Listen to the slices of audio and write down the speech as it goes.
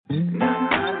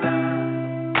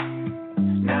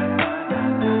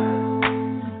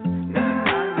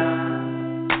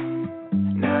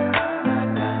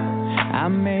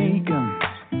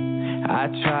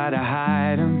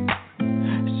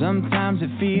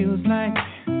feels like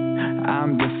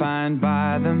I'm defined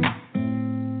by them.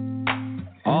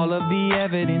 All of the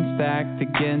evidence stacked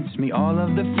against me, all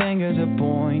of the fingers are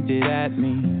pointed at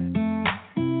me.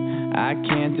 I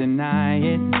can't deny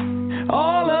it.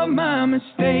 All of my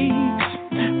mistakes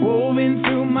woven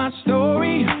through my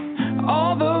story,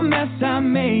 all the mess I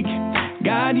make,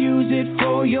 God use it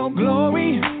for your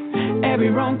glory. Every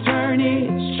wrong turn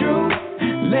is true,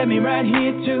 led me right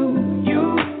here to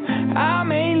you. I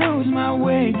may lose my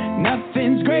way,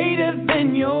 nothing's greater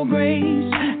than your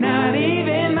grace. Not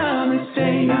even my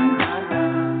mistakes,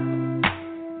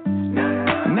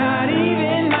 not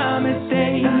even my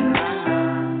mistakes.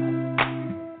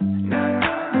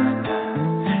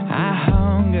 I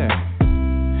hunger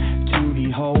to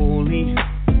be holy,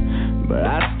 but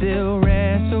I still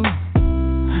wrestle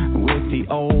with the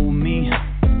old me.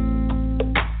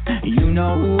 You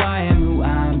know who I am, who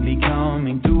I'm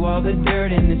becoming. Through all the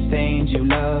dirt and the stains, you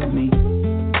love me.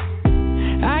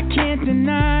 I can't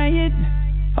deny it.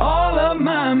 All of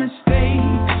my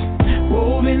mistakes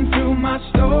woven through my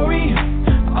story,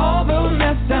 all the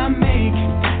mess I make,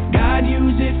 God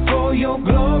use it for your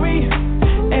glory.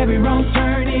 Every wrong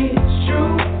turn is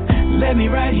true, led me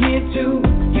right here to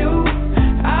you.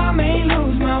 I may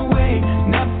lose my way,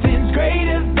 nothing's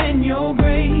greater than your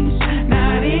grace.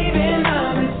 Not even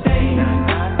my mistakes,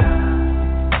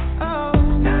 oh,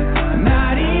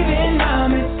 not even my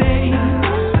mistakes.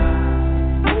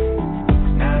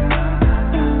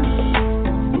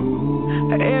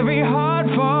 Every hard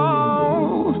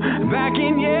fall, back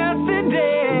in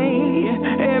yesterday,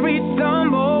 every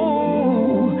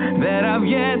stumble that I've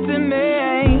yet to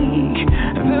make,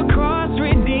 the cross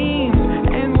redeems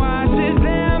and washes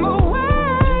them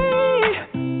away.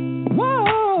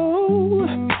 Whoa,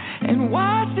 and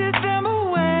washes them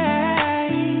away.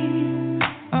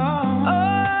 Oh,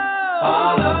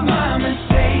 all of my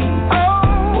mistakes,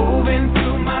 moving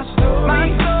through my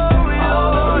story,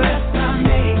 all the mess I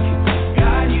make,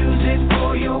 God use it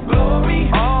for your glory.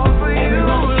 All for you,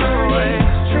 Lord.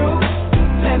 It's true.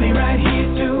 Let me right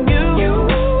here to you.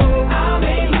 I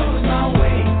may lose my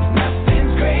way.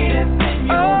 Nothing's greater than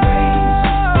your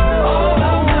grace. All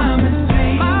of my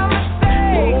mistakes,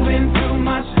 woven through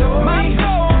my story,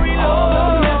 all the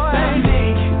mess I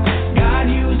make, God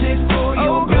use it for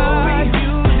your glory.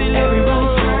 Every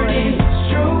wrong turn is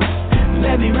true.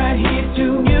 Let me right here to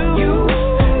you.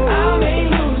 I may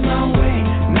lose my way.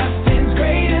 Nothing's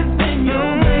greater than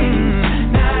your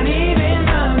grace. Not even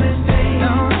my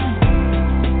mistakes.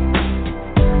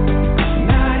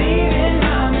 Not even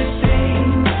my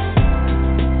mistakes.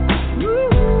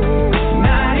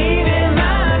 Not even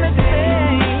my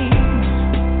mistakes.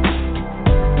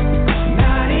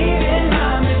 Not even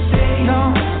my mistakes. No,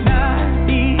 not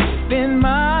even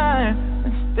my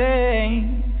mistakes.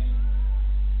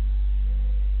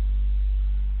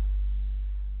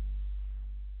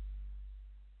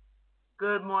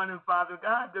 Good morning, Father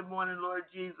God. Good morning, Lord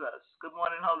Jesus. Good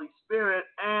morning, Holy Spirit.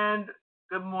 And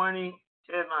good morning,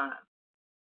 Tedline.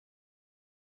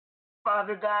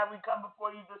 Father God, we come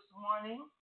before you this morning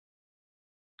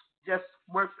just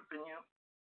worshiping you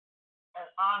and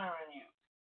honoring you.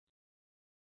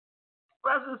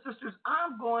 Brothers and sisters,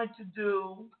 I'm going to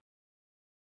do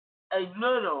a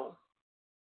little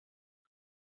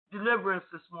deliverance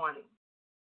this morning.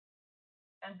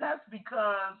 And that's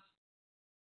because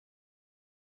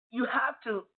you have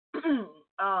to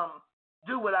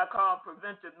do what I call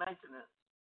preventive maintenance.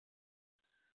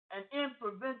 And in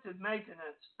preventive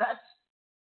maintenance, that's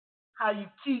how you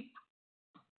keep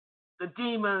the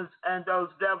demons and those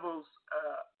devils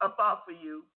up off of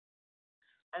you.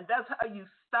 And that's how you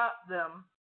stop them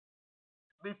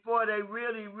before they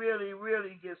really, really,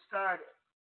 really get started.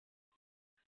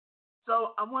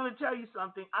 So I want to tell you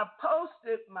something. I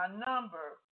posted my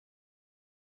number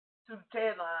to the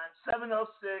TED line,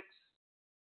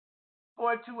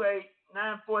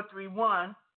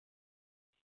 706-428-9431.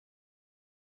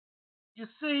 You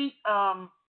see, how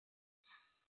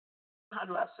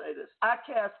do I say this? I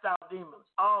cast out demons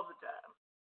all the time.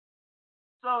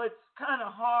 So it's kind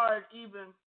of hard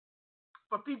even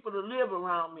for people to live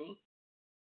around me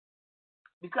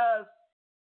because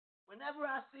whenever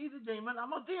I see the demon, I'm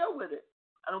going to deal with it.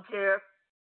 I don't care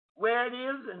where it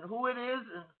is and who it is.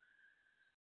 And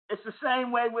it's the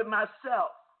same way with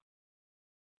myself.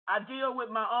 I deal with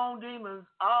my own demons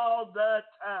all the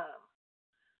time.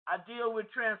 I deal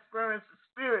with transference of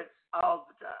spirits all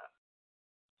the time.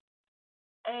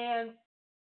 And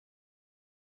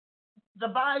the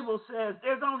Bible says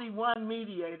there's only one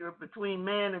mediator between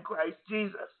man and Christ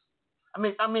Jesus.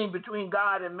 I mean between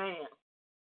God and man.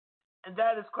 And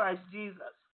that is Christ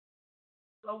Jesus.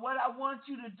 So what I want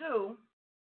you to do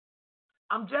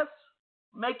I'm just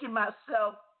making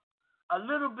myself a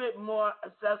little bit more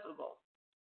accessible.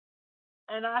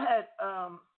 And I had,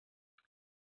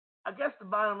 I guess the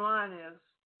bottom line is,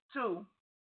 too,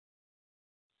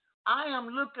 I am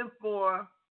looking for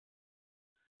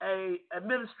a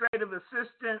administrative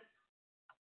assistant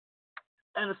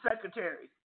and a secretary.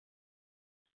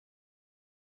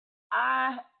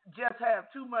 I just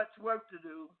have too much work to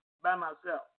do by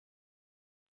myself,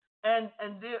 and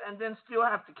then still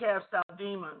have to cast out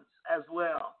demons as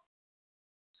well.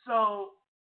 So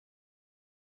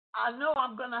I know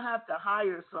I'm gonna have to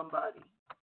hire somebody,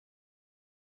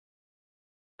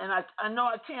 and I know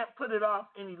I can't put it off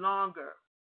any longer.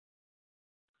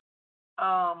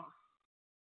 I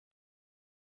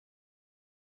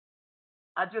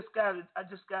just gotta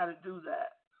do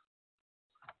that.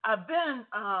 I've been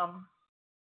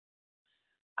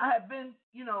I have been,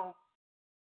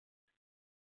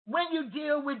 when you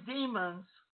deal with demons,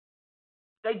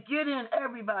 they get in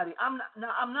everybody. I'm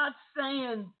not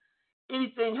saying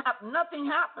anything happens. Nothing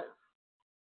happens.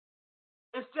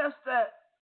 It's just that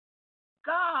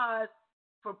God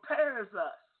prepares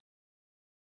us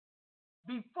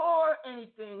before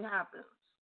anything happens.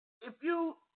 If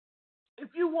you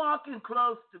walking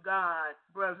close to God,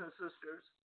 brothers and sisters,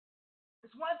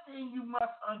 it's one thing you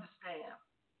must understand.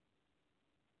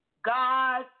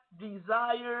 God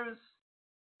desires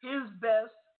his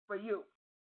best for you.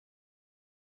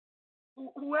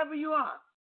 Whoever you are,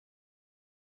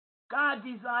 God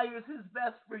desires his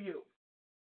best for you.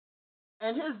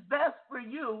 And his best for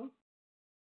you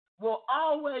will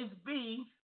always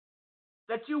be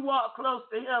that you walk close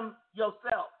to him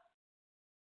yourself.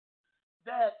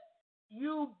 That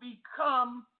you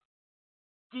become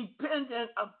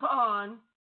dependent upon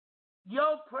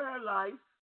your prayer life,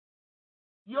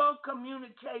 your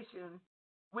communication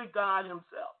with God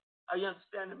himself. Are you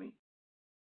understanding me?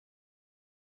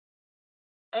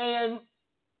 And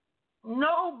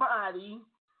nobody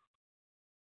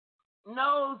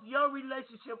knows your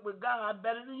relationship with God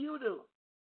better than you do.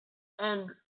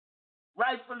 And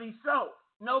rightfully so.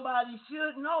 Nobody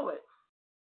should know it.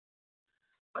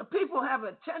 But people have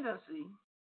a tendency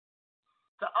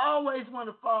to always want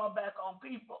to fall back on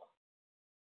people.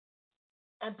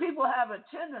 And people have a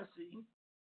tendency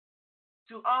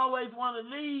to always want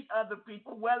to lead other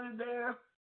people, whether they're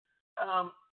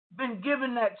been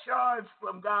given that charge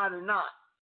from God or not.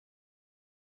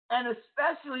 And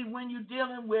especially when you're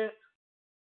dealing with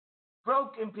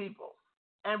broken people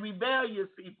and rebellious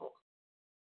people.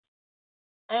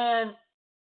 And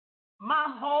my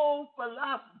whole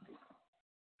philosophy,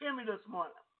 hear me this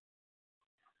morning,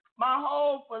 my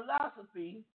whole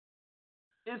philosophy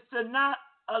is to not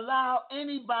allow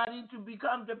anybody to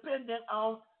become dependent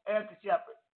on Erica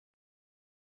Shepherd.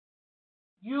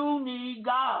 You need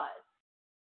God.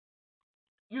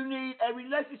 You need a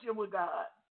relationship with God.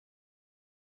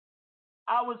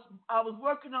 I was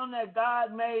working on that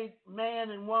God Made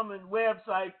Man and Woman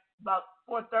website about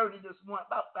 4:30 this morning,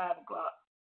 about 5 o'clock,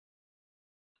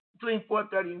 between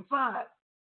 4:30 and 5.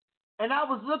 And I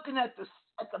was looking at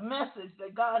the message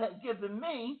that God had given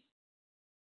me.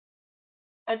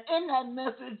 And in that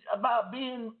message about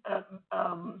being,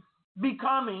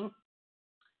 becoming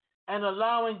and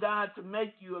allowing God to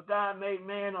make you a God-made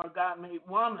man or a God-made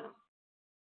woman.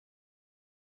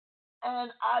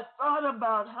 And I thought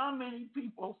about how many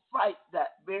people fight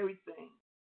that very thing.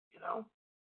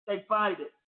 They fight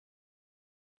it.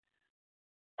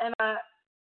 And I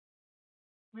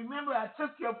remember I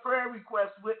took your prayer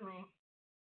request with me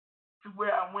to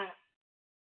where I went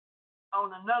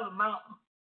on another mountain.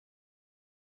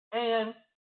 And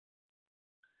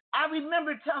I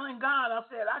remember telling God, I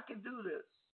said, I can do this.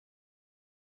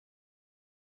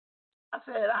 I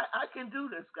said, I can do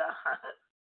this, God.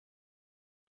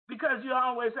 Because you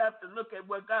always have to look at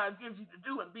what God gives you to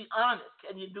do and be honest.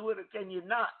 Can you do it or can you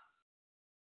not?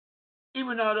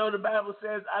 Even though the Bible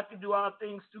says I can do all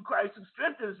things through Christ who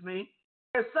strengthens me,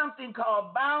 there's something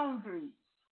called boundaries.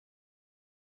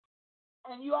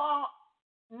 And you all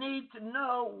need to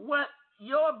know what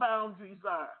your boundaries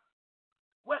are,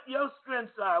 what your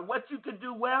strengths are, what you can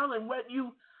do well and what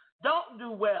you don't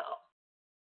do well.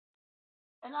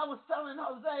 And I was telling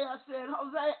Jose, I said,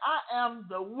 Jose, I am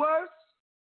the worst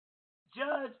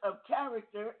judge of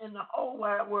character in the whole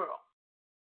wide world.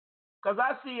 Because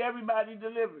I see everybody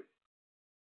delivered.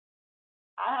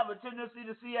 I have a tendency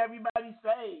to see everybody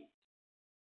saved.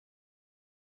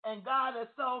 And God has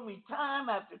told me time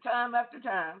after time after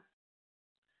time,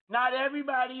 not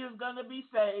everybody is going to be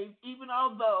saved, even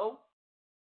although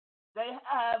they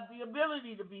have the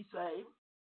ability to be saved.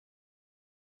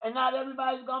 And not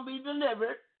everybody's going to be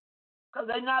delivered, because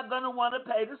they're not going to want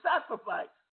to pay the sacrifice.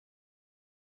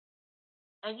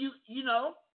 And you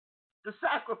know, the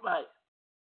sacrifice.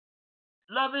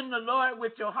 Loving the Lord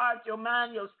with your heart, your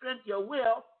mind, your strength, your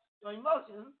will, your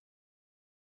emotions,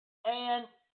 and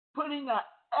putting an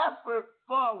effort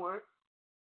forward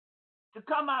to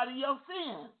come out of your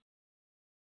sin.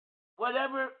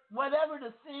 Whatever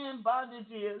the sin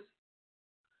bondage is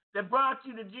that brought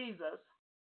you to Jesus,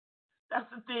 that's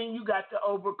the thing you got to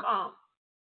overcome.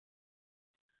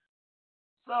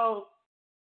 So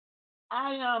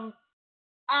I am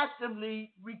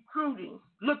actively recruiting,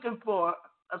 looking for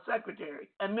a secretary,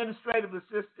 administrative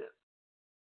assistant.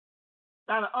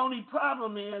 Now, the only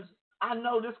problem is I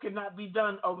know this cannot be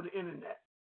done over the internet.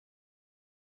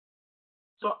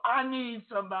 So I need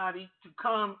somebody to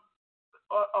come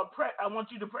or pray. I want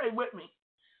you to pray with me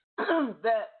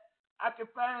that I can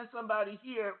find somebody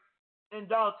here in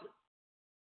Dalton.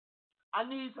 I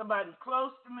need somebody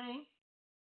close to me.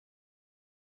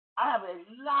 I have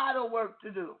a lot of work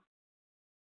to do.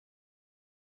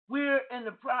 We're in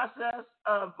the process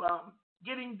of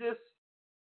getting this.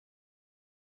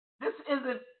 This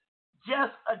isn't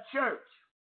just a church.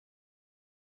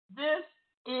 This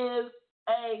is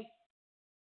a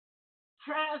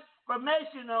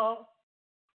transformational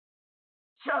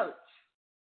church.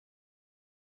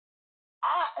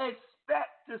 I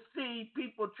expect to see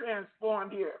people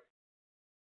transformed here.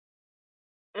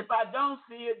 If I don't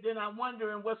see it, then I'm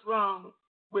wondering what's wrong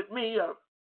with me or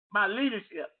my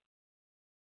leadership.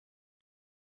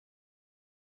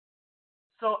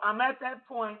 So I'm at that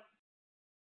point.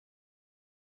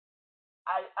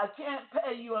 I can't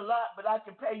pay you a lot, but I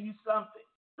can pay you something.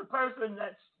 The person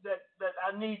that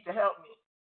I need to help me.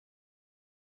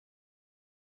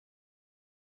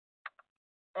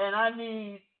 And I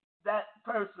need that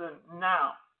person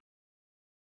now.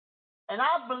 And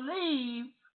I believe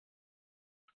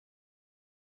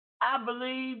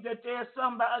that there's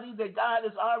somebody that God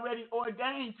has already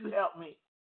ordained to help me.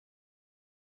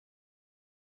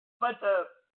 But the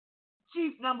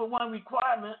chief number one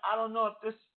requirement, I don't know if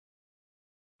this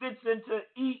fits into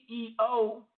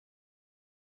EEO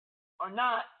or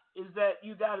not, is that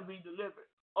you got to be delivered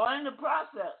or in the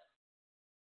process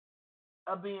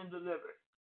of being delivered.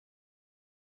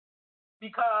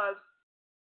 Because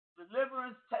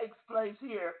deliverance takes place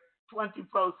here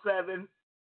 24/7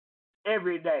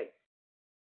 every day.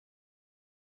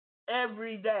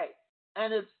 Every day.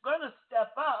 And it's going to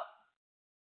step up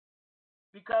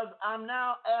because I'm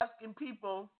now asking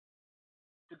people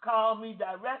to call me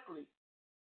directly.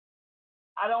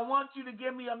 I don't want you to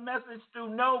give me a message through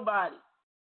nobody.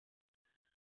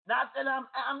 Not that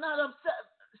I'm not upset.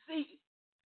 See,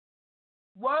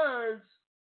 words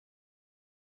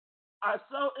are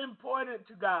so important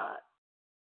to God.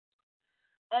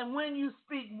 And when you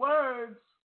speak words,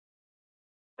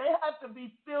 they have to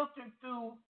be filtered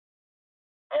through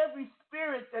every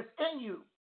spirit that's in you.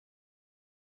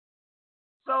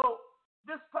 So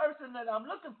this person that I'm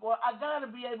looking for, I got to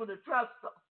be able to trust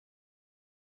them.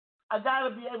 I got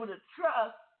to be able to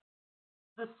trust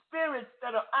the spirits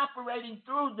that are operating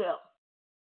through them.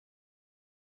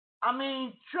 I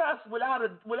mean, trust without a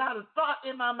thought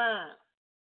in my mind.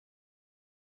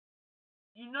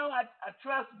 You know, I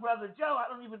trust Brother Joe.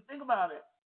 I don't even think about it.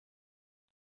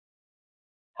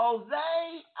 Jose,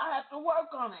 I have to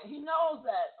work on it. He knows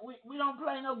that. We don't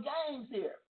play no games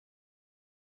here.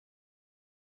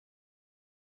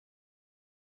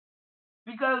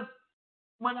 Because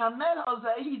when I met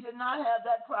Jose, he did not have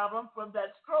that problem from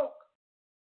that stroke.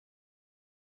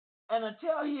 And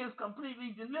until he is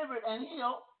completely delivered and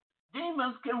healed,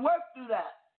 demons can work through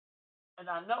that. And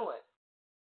I know it.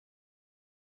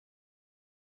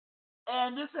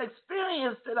 And this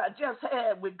experience that I just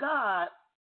had with God,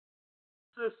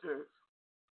 sisters,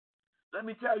 let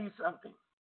me tell you something.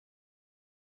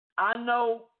 I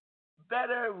know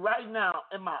better right now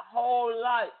in my whole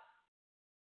life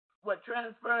what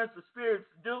transference of spirits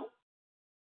do,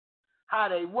 how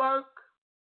they work.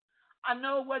 I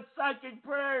know what psychic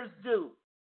prayers do.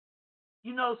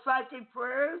 You know psychic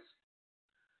prayers?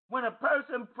 When a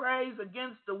person prays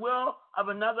against the will of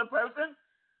another person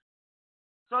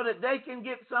so that they can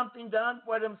get something done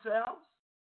for themselves,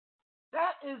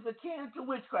 that is akin to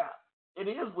witchcraft. It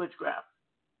is witchcraft.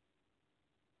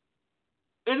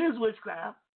 It is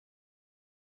witchcraft.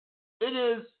 It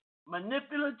is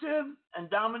manipulative and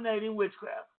dominating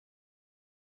witchcraft.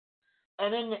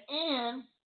 And in the end,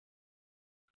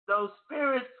 those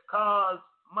spirits cause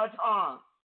much harm.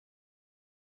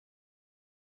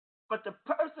 But the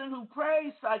person who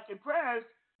prays psychic prayers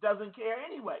doesn't care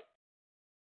anyway.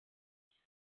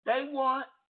 They want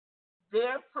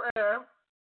their prayer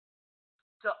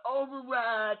to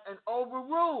override and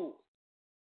overrule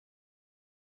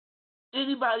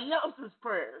anybody else's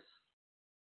prayers.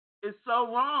 It's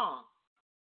so wrong.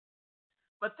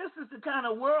 But this is the kind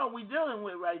of world we're dealing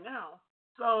with right now.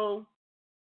 So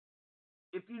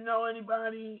if you know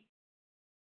anybody,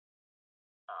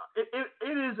 it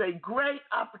is a great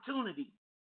opportunity.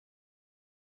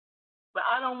 But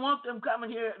I don't want them coming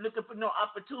here looking for no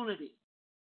opportunity.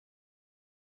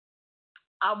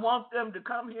 I want them to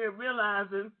come here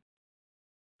realizing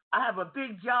I have a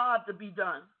big job to be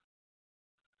done.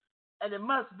 And it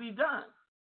must be done.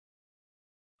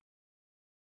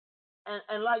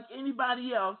 And like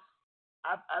anybody else,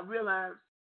 I realized,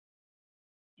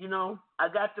 I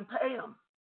got to pay them.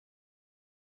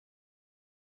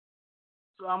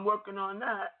 So I'm working on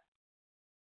that,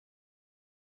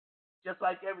 just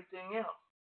like everything else.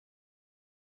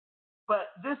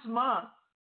 But this month,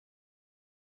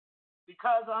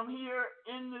 because I'm here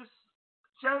in this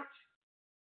church,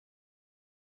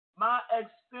 my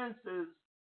expenses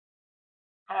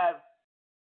have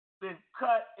been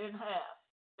cut in half.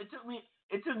 It took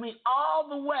me all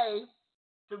the way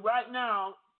to right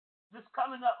now, this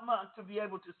coming up month, to be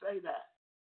able to say that.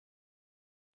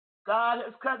 God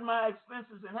has cut my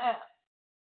expenses in half,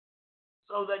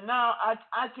 so that now I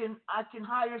can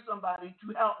hire somebody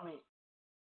to help me.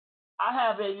 I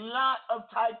have a lot of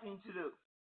typing to do.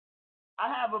 I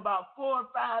have about 4 or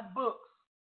 5 books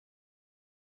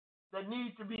that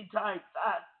need to be typed.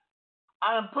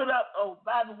 I put up. Oh,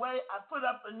 by the way, I put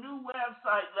up a new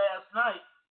website last night.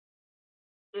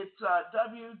 It's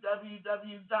www.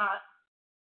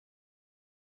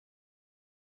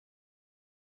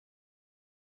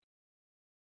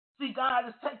 See, God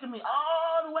has taken me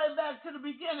all the way back to the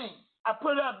beginning. I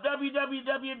put up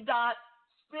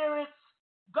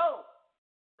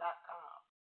www.spiritsgo.com.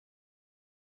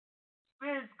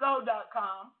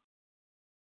 Spiritsgo.com.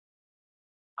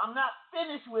 I'm not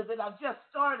finished with it. I've just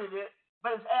started it,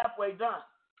 but it's halfway done.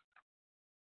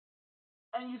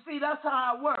 And you see, that's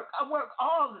how I work. I work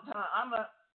all the time.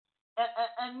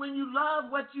 And when you love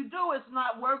what you do, it's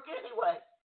not work anyway.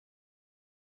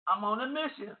 I'm on a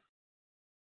mission.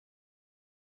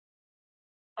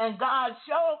 And God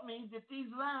showed me that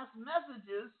these last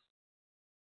messages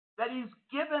that He's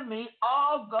given me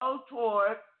all go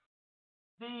toward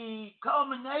the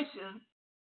culmination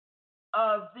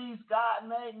of these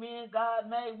God-made men,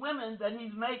 God-made women that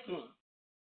He's making.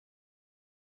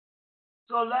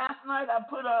 So last night I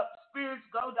put up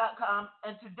spiritsgo.com,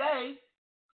 and today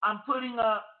I'm putting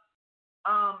up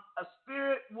a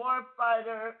spirit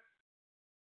warfighter,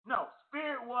 a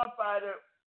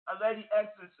lady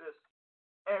exorcist,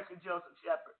 Erica Joseph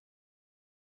Shepherd.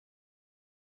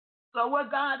 So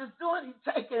what God is doing,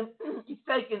 He's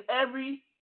taking every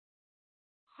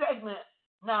segment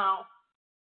now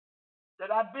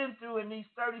that I've been through in these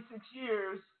 36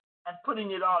 years and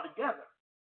putting it all together.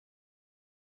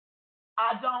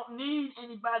 I don't need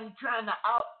anybody trying to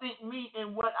outthink me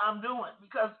in what I'm doing,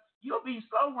 because you'll be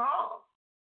so wrong.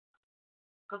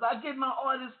 Because I get my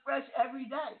orders fresh every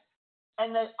day,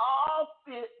 and they all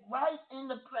fit right in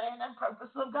the plan and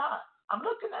purpose of God. I'm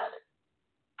looking at it.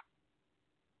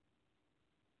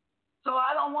 So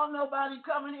I don't want nobody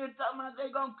coming here talking about they're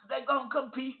gonna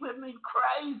compete with me.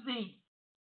 Crazy.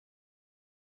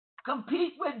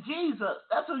 Compete with Jesus.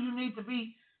 That's who you need to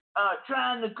be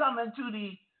trying to come into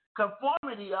the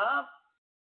conformity of.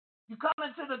 You come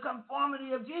into the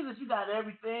conformity of Jesus, you got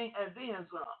everything and then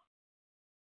some.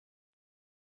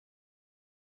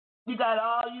 You got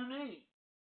all you need.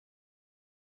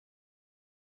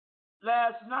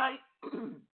 Last night,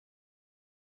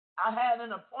 I had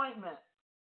an appointment.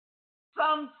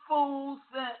 Some fool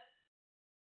sent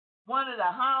one of the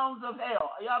hounds of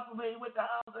hell. Are y'all familiar with the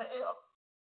hounds of hell?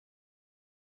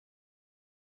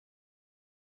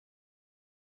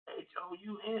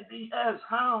 HOUNDS,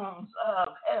 hounds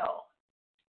of hell.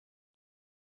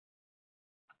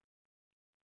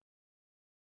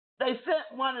 They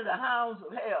sent one of the hounds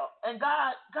of hell. And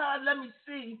God let me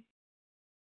see.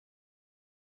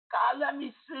 God let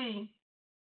me see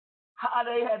how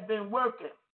they had been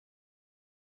working.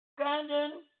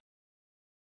 Standing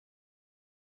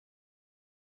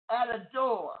at a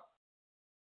door.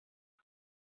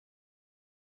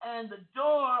 And the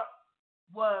door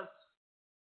was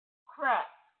cracked.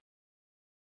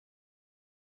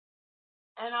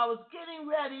 And I was getting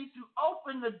ready to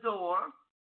open the door,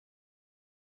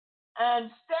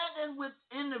 and standing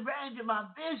within the range of my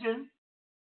vision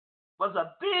was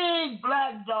a big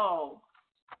black dog.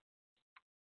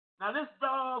 Now this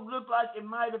dog looked like it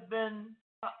might have been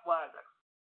Rottweiler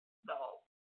dog.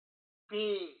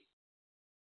 Big.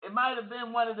 It might have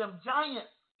been one of them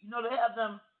giants, You know, they have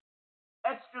them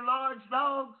extra large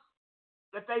dogs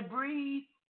that they breed.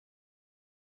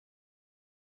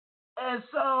 And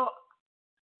so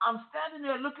I'm standing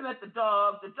there looking at the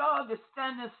dog. The dog is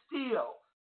standing still.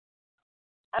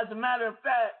 As a matter of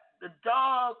fact, the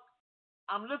dog,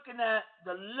 I'm looking at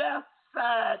the left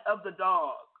side of the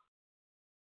dog.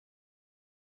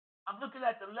 I'm looking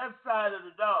at the left side of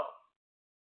the dog.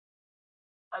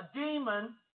 A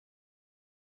demon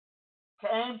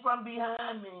came from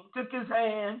behind me, took his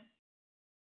hand,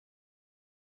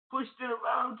 pushed it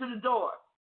around to the door,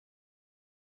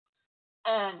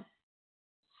 and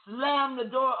slammed the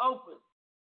door open.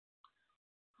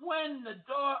 When the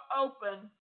door opened,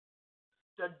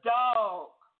 the dog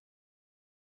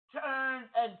turned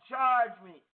and charged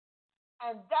me.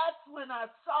 And that's when I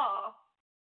saw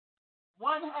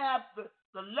one half,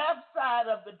 the left side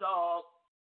of the dog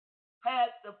had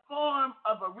the form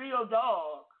of a real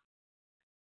dog,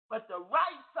 but the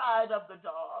right side of the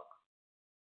dog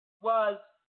was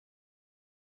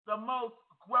the most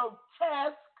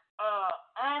grotesque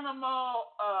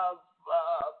animal of,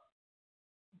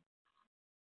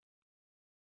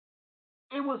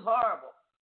 it was horrible.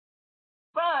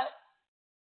 But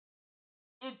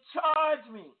it charged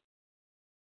me.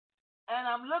 And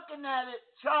I'm looking at it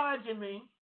charging me.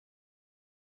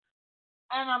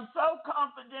 And I'm so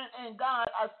confident in God,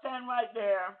 I stand right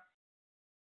there.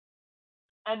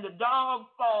 And the dog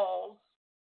falls.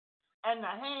 And the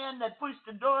hand that pushed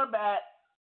the door back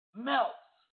melts.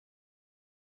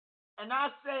 And I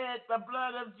said, the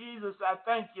blood of Jesus, I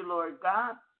thank you, Lord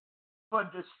God, for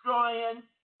destroying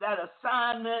that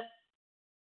assignment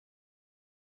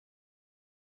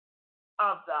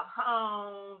of the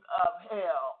hound of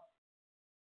hell.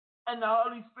 And the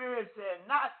Holy Spirit said,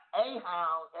 not a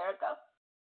hound, Erica.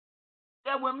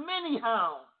 There were many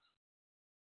hounds.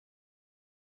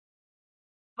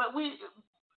 But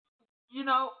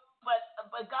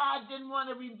but God didn't want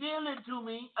to reveal it to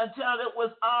me until it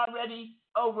was already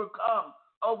overcome,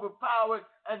 overpowered,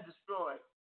 and destroyed.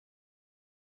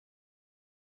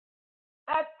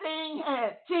 That thing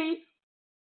had teeth,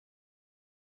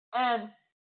 and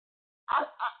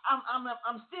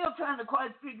I'm still trying to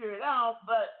quite figure it out,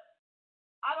 but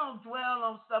I don't dwell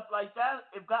on stuff like that.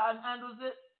 If God handles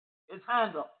it, it's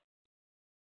handled.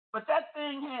 But that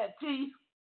thing had teeth,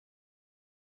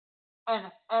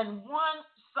 and one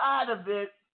side of it,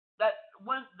 that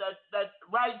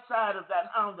right side of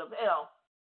that hound of hell,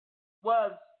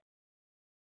 was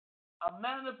a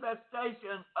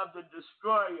manifestation of the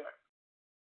destroyer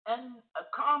and a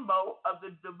combo of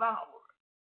the devourer.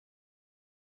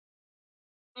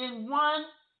 In one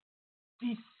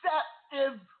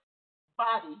deceptive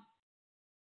body,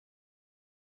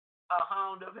 a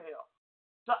hound of hell.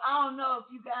 So I don't know if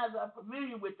you guys are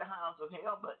familiar with the hounds of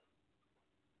hell, but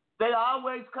they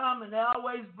always come and they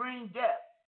always bring death.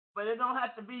 But it don't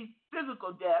have to be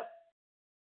physical death.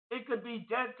 It could be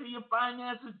death to your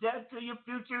finances, death to your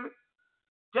future,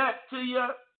 death to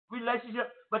your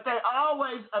relationship. But they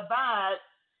always abide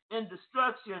in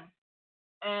destruction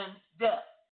and death.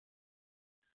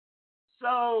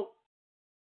 So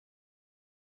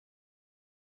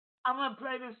I'm going to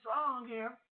play this song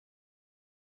here.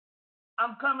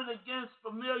 I'm coming against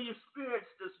familiar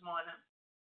spirits this morning.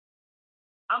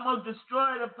 I'm going to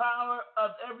destroy the power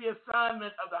of every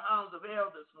assignment of the hounds of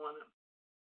hell this morning.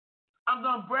 I'm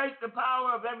going to break the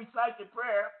power of every psychic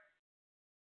prayer.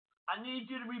 I need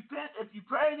you to repent if you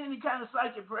prayed any kind of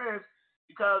psychic prayers,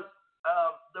 because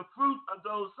the fruit of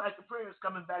those psychic prayers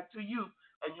coming back to you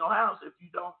and your house if you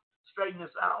don't straighten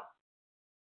this out.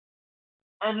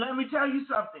 And let me tell you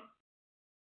something.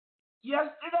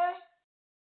 Yesterday,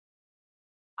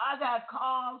 I got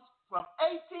calls from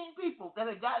 18 people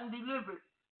that had gotten delivered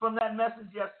from that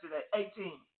message yesterday.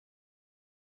 18.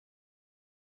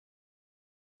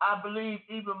 I believe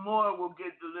even more will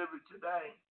get delivered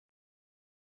today,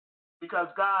 because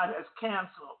God has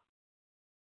canceled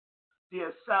the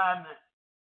assignment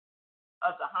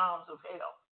of the hounds of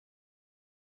hell.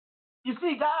 You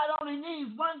see, God only needs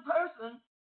one person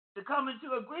to come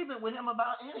into agreement with him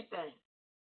about anything.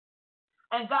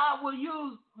 And God will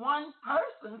use one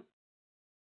person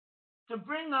to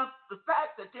bring up the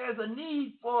fact that there's a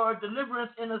need for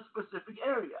deliverance in a specific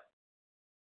area.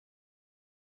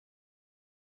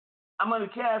 I'm going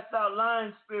to cast out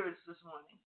lying spirits this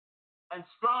morning and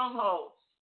strongholds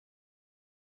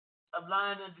of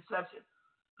lying and deception.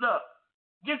 Look,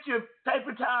 get your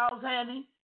paper towels handy.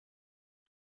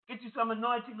 Get you some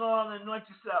anointing oil and anoint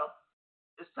yourself.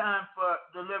 It's time for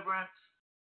deliverance.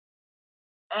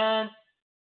 And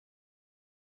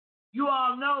you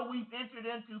all know we've entered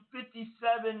into 58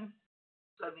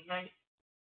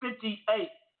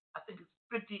 I think it's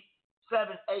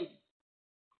 5780.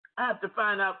 I have to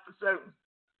find out for certain.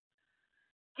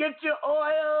 Get your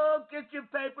oil, get your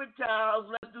paper towels.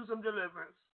 Let's do some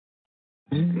deliverance.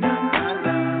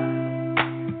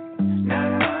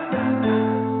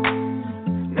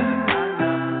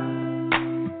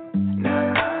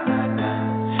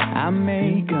 I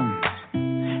make them,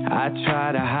 I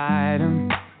try to hide them.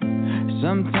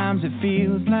 Sometimes it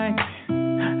feels like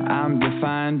I'm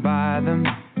defined by them.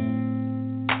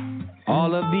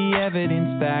 All of the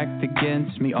evidence stacked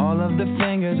against me, all of the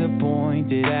fingers are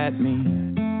pointed at me.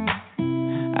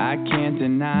 I can't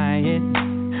deny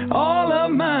it. All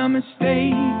of my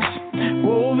mistakes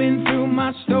woven through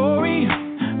my story,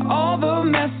 all the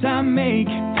mess I make,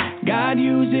 God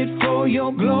use it for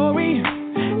your glory.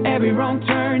 Every wrong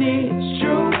turn is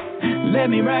true. Let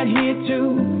me right here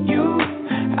to you.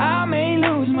 I may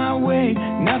lose my way.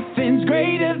 Nothing's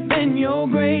greater than your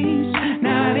grace.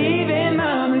 Not even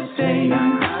my mistakes.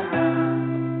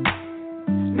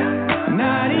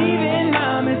 Not even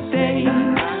my mistakes.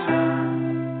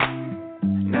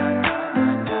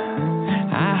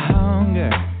 I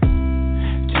hunger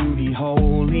to be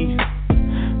holy,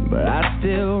 but I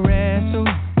still wrestle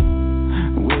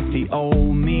with the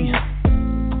old me.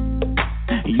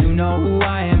 You know who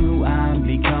I am, who I'm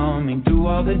becoming. Through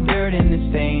all the dirt and the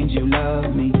stains, you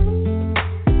love me.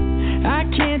 I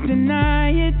can't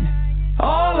deny it.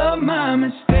 All of my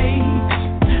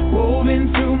mistakes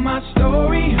woven through my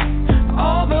story,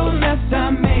 all the mess I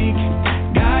make,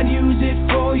 God use it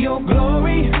for your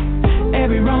glory.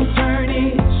 Every wrong turn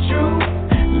is true.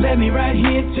 Let me right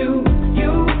here to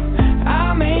you.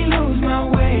 I may lose my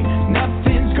way.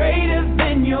 Nothing's greater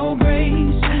than your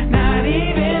grace. Not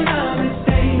even my mistakes.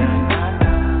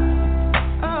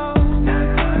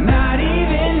 Not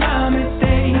even my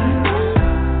mistakes.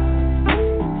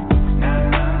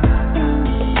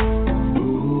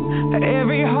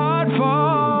 Every hard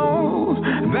fall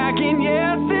back in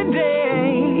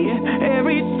yesterday,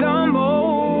 every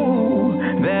stumble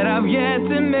that I've yet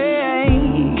to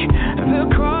make, the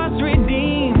cross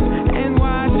redeems and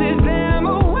washes them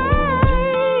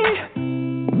away.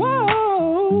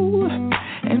 Whoa,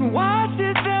 and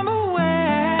washes them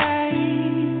away.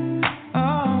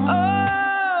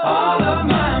 All of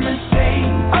my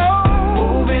mistakes,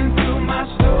 moving through my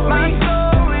story,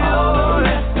 all the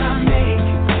mess I make,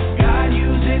 God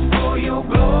use it for your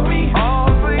glory. All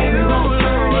for every wrong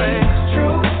turn is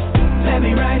true. Let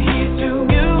me right here to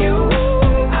you.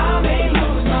 I may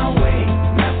lose my way.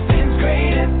 Nothing's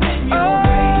greater than your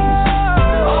grace.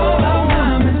 All of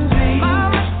my mistakes,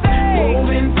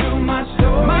 moving through my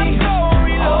story,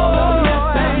 all the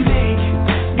mess I make,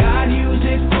 God use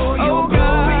it for your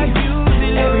glory.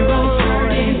 Every wrong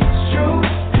turn is true.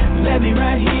 Let me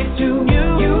right here to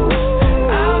you.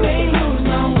 I may lose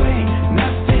my way.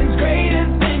 Nothing's greater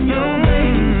than your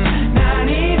grace. Not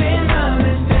even my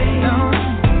mistakes.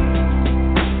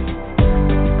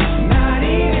 Not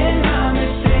even my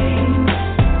mistakes.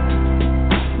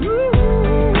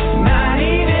 Not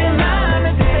even my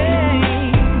mistakes.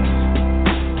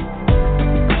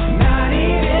 Not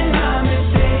even my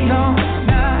mistakes. No,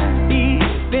 not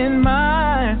even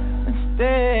my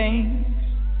mistakes.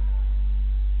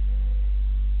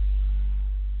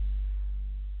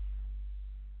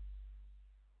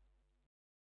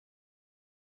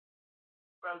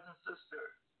 Brothers and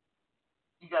sisters,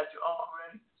 you got your all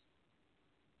ready?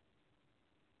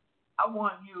 I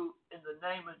want you, in the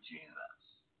name of Jesus,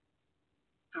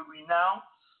 to renounce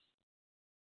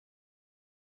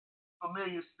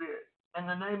familiar spirits. In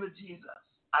the name of Jesus,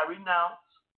 I renounce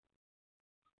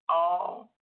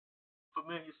all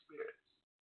familiar spirits.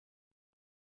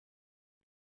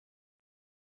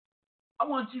 I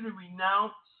want you to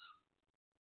renounce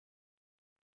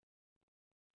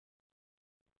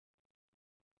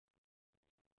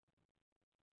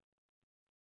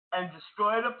and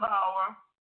destroy the power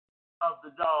of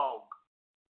the dog.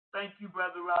 Thank you,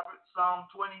 Brother Robert. Psalm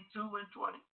 22 and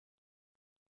 20.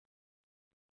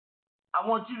 I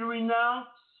want you to renounce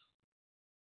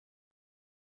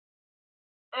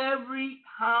every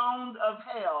hound of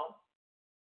hell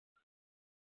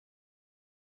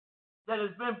that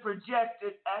has been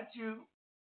projected at you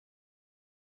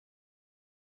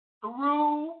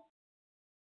through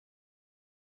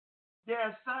their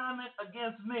assignment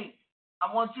against me.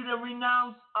 I want you to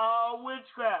renounce all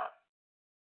witchcraft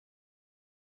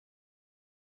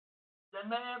that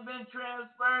may have been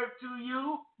transferred to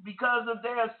you because of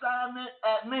their assignment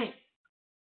at me.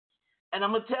 And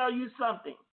I'm going to tell you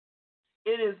something.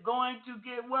 It is going to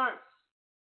get worse.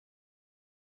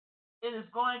 It is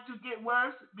going to get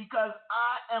worse because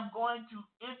I am going to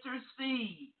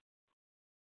intercede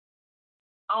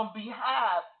on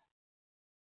behalf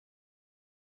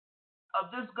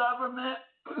of this government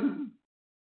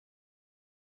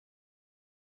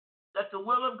that the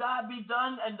will of God be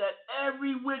done and that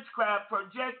every witchcraft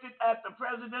projected at the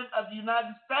President of the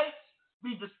United States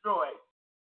be destroyed.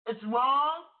 It's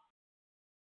wrong,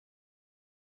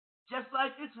 just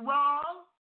like it's wrong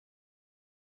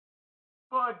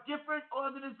for different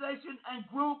organizations and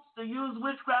groups to use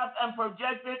witchcraft and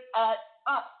project it at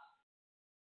us.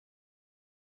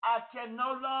 I can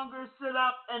no longer sit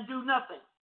up and do nothing.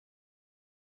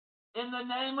 In the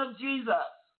name of Jesus,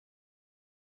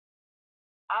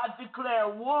 I declare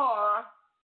war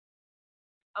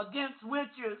against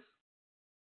witches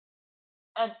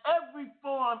and every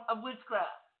form of witchcraft.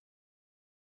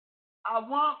 I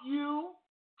want you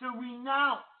to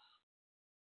renounce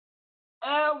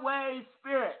airway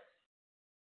spirits.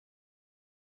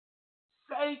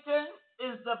 Satan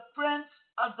is the prince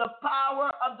of the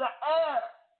power of the air.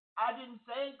 I didn't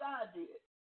say God did.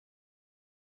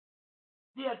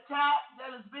 The attack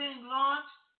that is being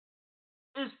launched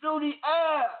is through the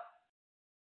air.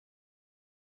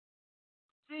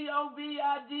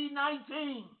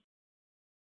 COVID-19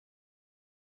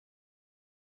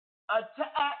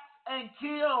 attacks and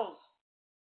kills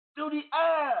through the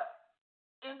air.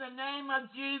 In the name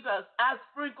of Jesus, I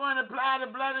sprinkle and apply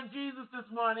the blood of Jesus this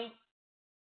morning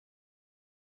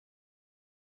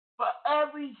for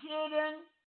every hidden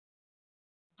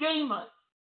demon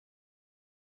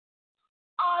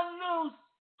unloose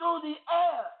through the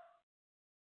air.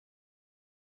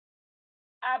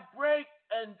 I break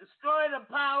and destroy the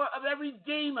power of every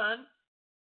demon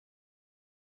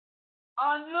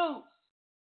unloose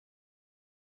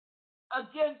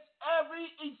against every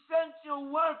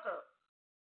essential worker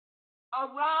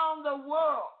around the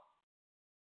world.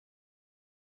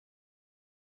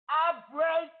 I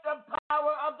break the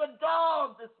power of the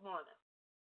dog this morning.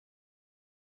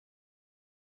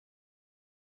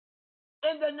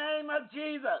 In the name of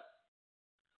Jesus,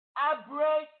 I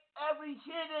break every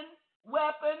hidden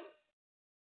weapon,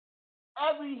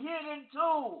 every hidden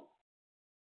tool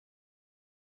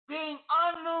being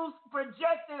unloosed,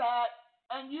 projected at,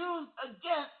 and used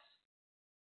against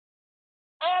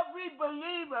every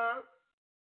believer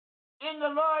in the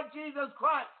Lord Jesus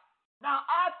Christ. Now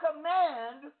I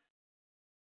command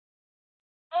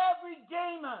every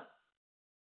demon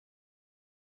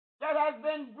that has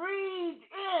been breathed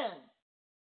in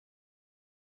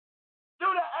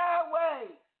through the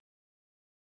airways,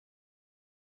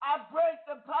 I break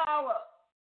the power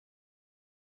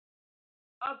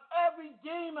of every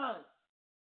demon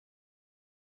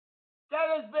that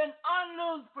has been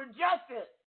unloosed, projected,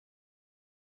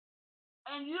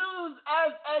 and used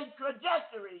as a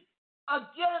trajectory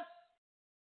against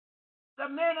the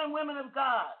men and women of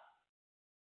God.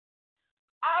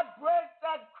 I break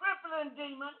that crippling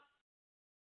demon.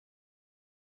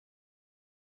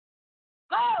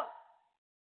 Go!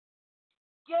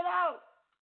 Get out!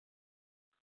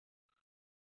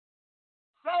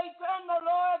 Satan, the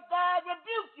Lord God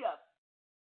rebuke you.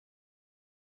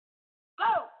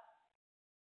 Go!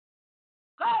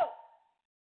 Go!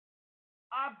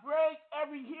 I break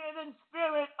every hidden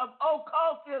spirit of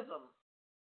occultism.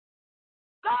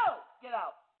 Go! Get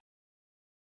out.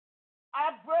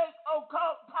 I break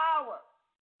occult power.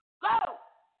 Go!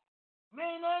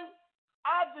 Meaning,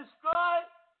 I destroy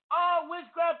all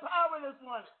witchcraft power this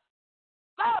morning.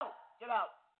 Go! Get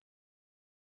out.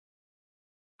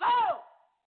 Go!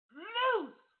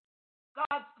 Loose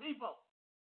God's people.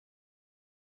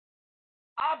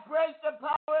 I break the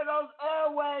power of those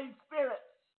airway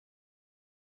spirits.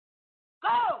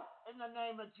 Go! In the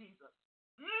name of Jesus.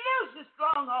 Loose your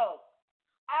stronghold.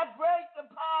 I break the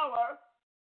power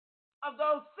of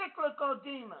those cyclical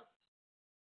demons.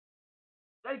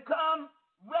 They come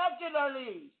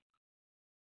regularly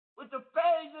with the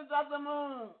phases of the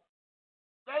moon.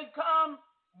 They come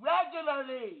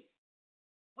regularly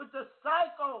with the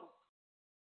cycles,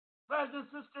 brothers and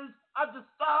sisters, of the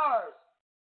stars.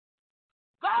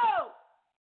 Go!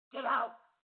 Get out.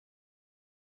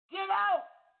 Get out.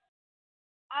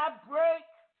 I break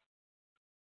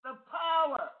the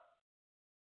power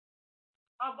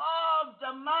of all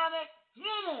demonic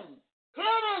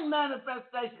hidden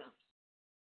manifestations.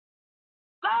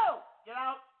 Go! Get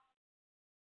out.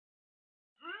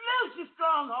 Loose your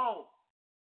stronghold.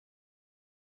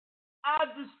 I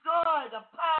destroy the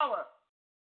power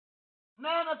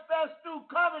manifest through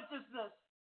covetousness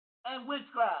and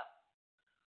witchcraft.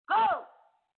 Go!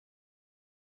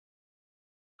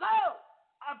 Go!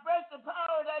 I break the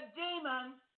power of that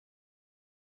demon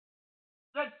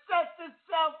that sets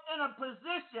itself in a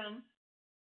position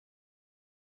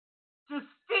to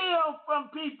steal steal from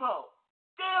people,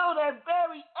 steal their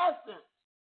very essence,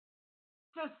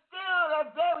 to steal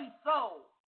their very soul.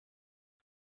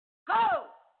 Go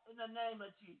in the name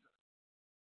of Jesus.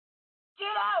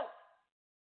 Get out.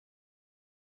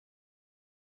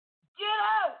 Get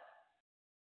out.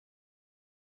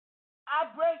 I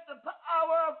break the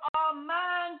power of all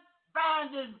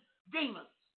mind-binding demons.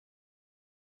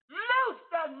 Loose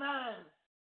that mind.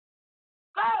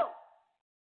 Go.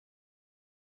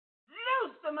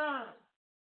 Loose the mind.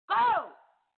 Go.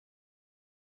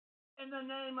 In the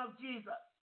name of Jesus.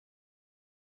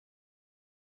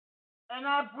 And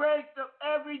I break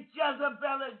every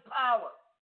Jezebelic power.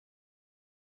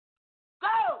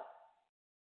 Go.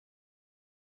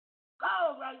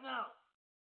 Go right now.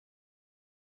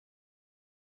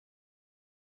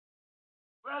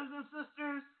 Brothers and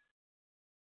sisters,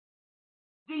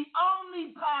 the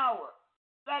only power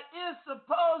that is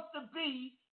supposed to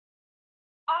be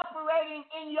operating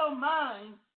in your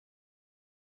mind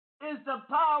is the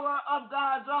power of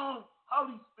God's own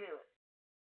Holy Spirit.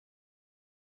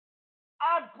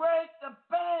 I break the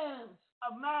bands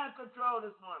of mind control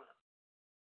this morning.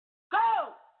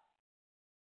 Go!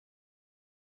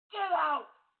 Get out!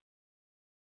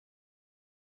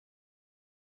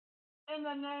 In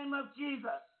the name of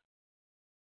Jesus.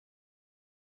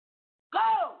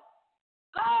 Go!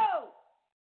 Go!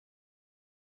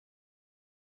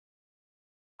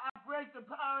 I break the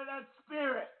power of that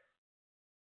spirit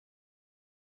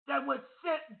that would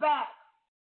sit back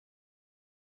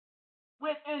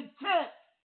with intent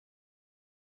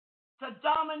to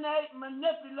dominate,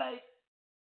 manipulate,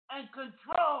 and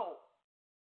control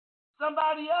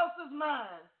somebody else's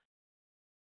mind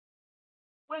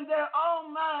when their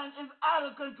own mind is out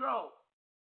of control.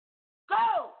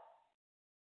 Go!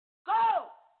 Go!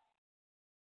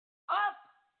 Up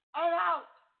and out.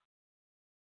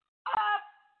 Up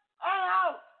and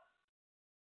out.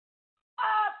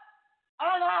 Up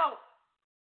and out.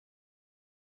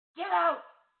 Get out.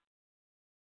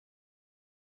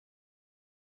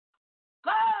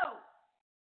 Go.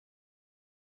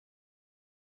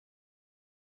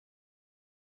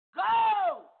 Go.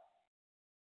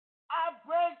 I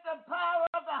break the power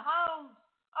of the hounds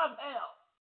of hell.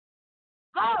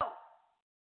 Go.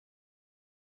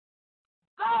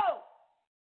 Go.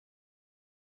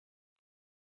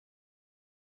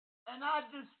 And I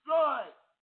destroy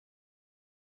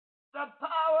the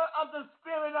power of the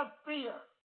spirit of fear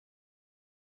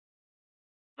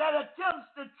that attempts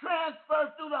to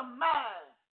transfer through the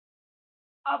mind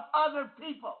of other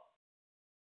people.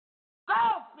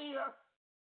 Go, fear.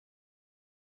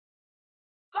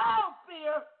 Go,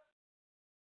 fear.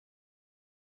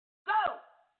 Go.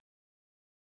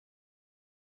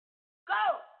 Go.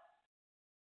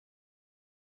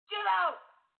 Get out.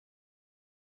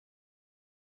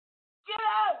 Get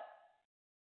out.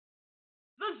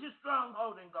 Loose your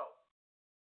stronghold and go.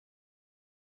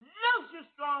 Loose your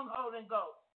stronghold and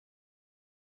go.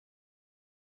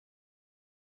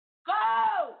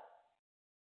 Go.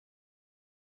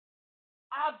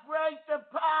 I break the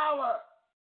power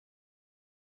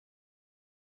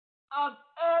of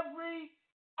every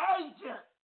agent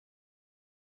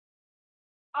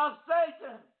of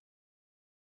Satan,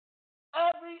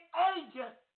 every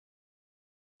agent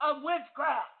of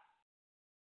witchcraft,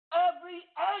 every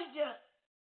agent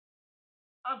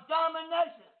of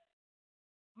domination,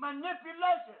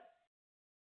 manipulation,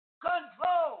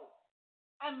 control,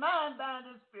 and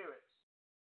mind-binding spirits.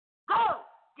 Go!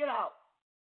 Get out.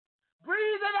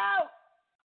 Breathe it out.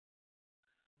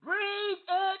 Breathe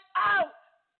it out.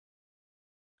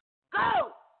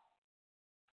 Go!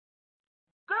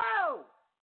 Go!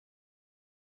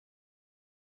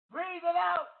 Breathe it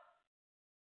out.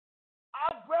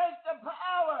 I break the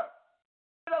power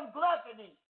of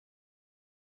gluttony.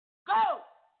 Go!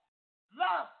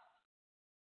 Lust.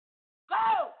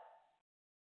 Go!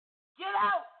 Get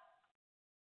out.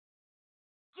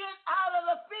 Get out of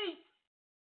the feet.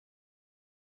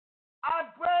 I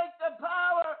break the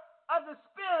power of the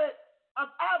spirit of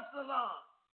Absalom.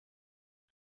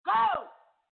 Go!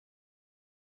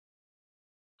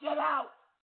 Get out.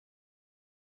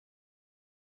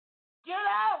 Get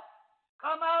out.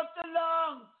 Come out the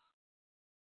lungs.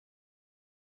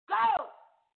 Go.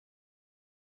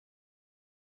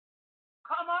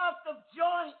 Come off the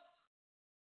joints.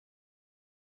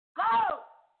 Go.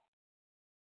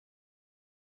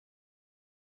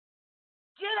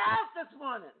 Get out this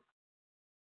morning.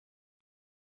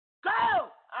 Go.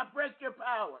 I break your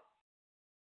power.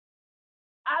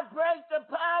 I break the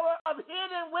power of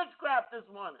hidden witchcraft this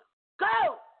morning.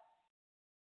 Go.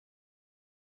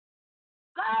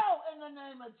 Go in the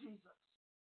name of Jesus.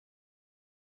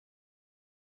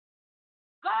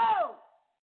 Go!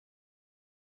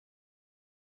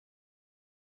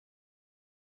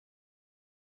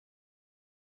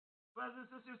 Brothers and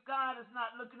sisters, God is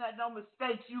not looking at no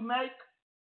mistakes you make.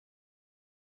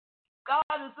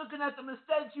 God is looking at the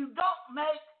mistakes you don't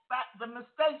make, the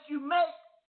mistakes you make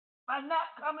by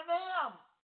not coming to Him.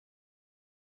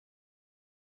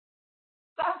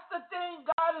 That's the thing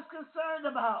God is concerned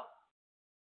about.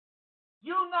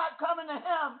 You not coming to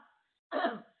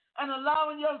Him and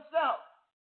allowing yourself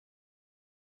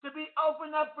to be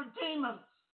opened up for demons.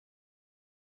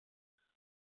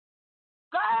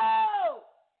 Go!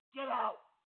 Get out.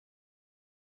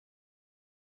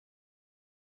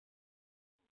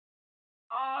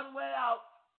 All the way out.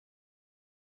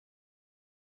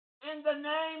 In the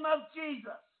name of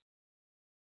Jesus.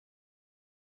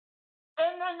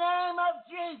 In the name of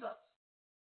Jesus.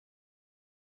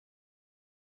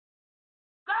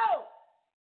 Go!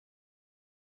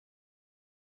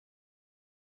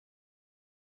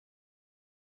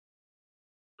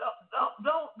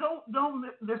 Don't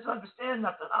misunderstand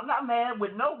nothing. I'm not mad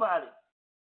with nobody.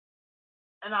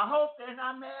 And I hope they're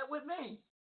not mad with me.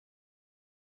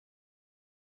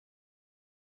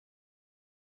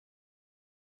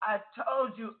 I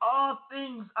told you all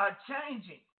things are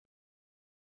changing.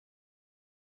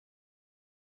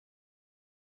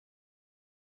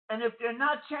 And if they're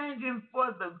not changing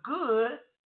for the good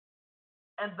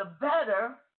and the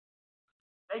better,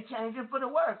 they changing for the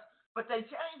worse. But they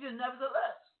changing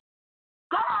nevertheless.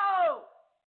 Go!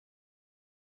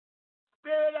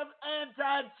 Spirit of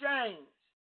anti-change.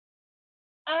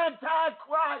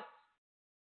 Anti-Christ.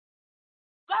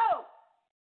 Go!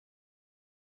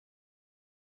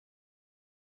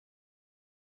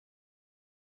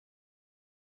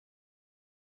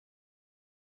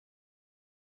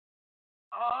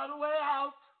 All the way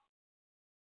out.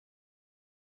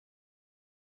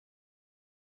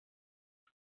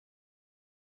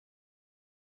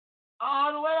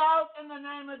 All the way out in the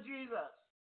name of Jesus.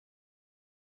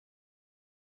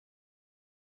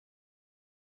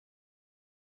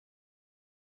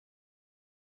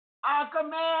 I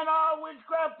command all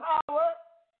witchcraft power.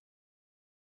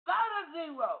 Go to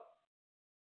zero.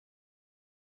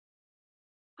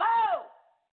 Go!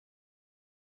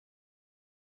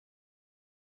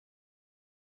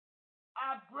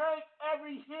 I break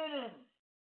every hidden,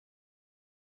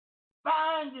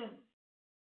 binding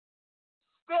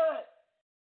spirit.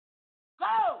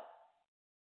 Go!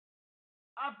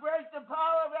 I break the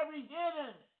power of every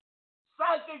hidden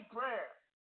psychic prayer.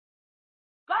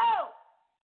 Go!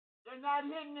 They're not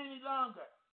hidden any longer.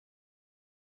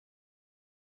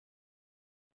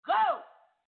 Go!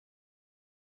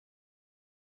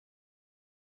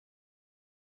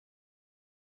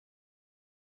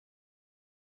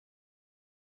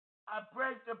 I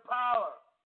break the power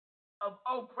of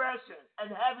oppression and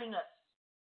heaviness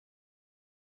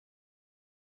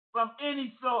from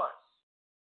any source,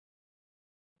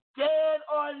 dead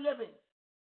or living.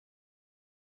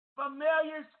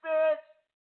 Familiar spirits,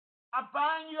 I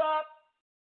bind you up.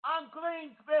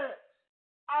 Unclean spirits,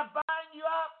 I bind you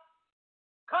up.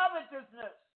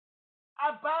 Covetousness,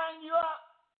 I bind you up.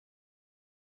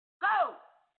 Go!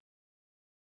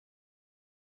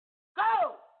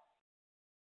 Go!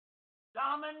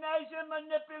 Domination,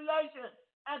 manipulation,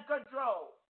 and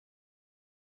control.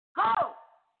 Go!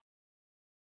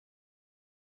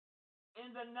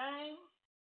 In the name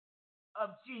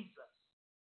of Jesus,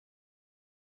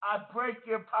 I break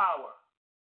your power.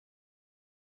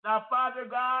 Now, Father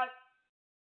God,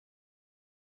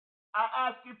 I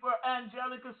ask you for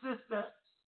angelic assistance.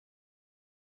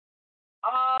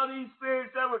 All these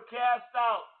spirits that were cast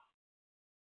out,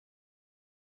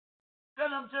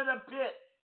 send them to the pit.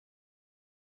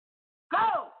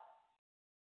 Go!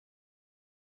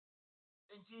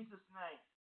 In Jesus' name.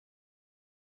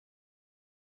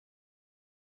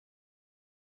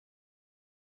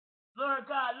 Lord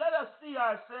God, let us see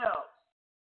ourselves.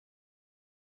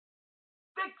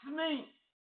 Fix me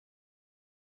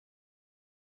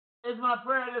is my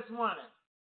prayer this morning.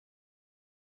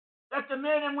 That the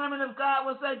men and women of God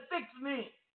will say, fix me.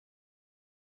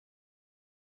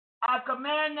 I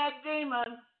command that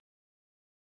demon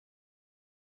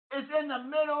is in the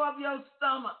middle of your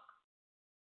stomach.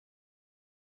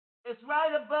 It's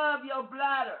right above your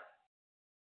bladder.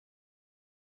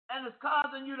 And it's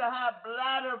causing you to have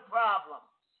bladder problems.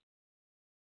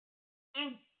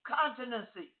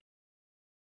 Incontinency.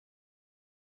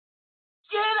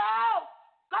 Get out!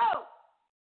 Go!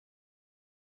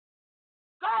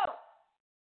 Go!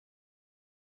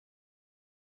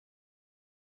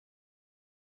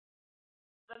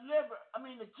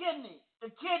 The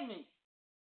kidney.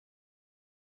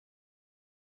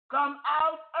 Come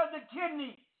out of the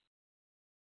kidneys.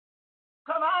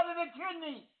 Come out of the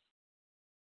kidneys.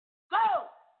 Go.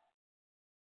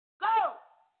 Go.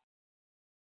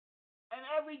 And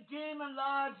every demon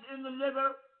lodged in the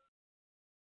liver,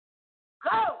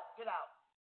 go. Get out.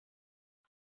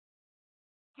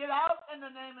 Get out in the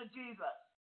name of Jesus.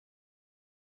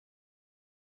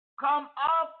 Come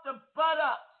off the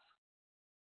buttocks,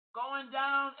 going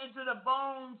down into the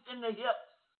bones in the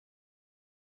hips.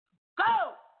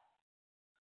 Go!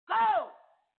 Go!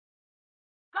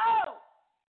 Go!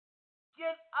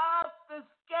 Get off the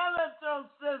skeletal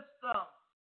system.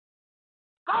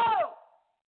 Go!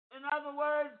 In other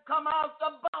words, come out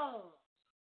the bones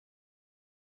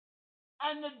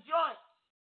and the joints.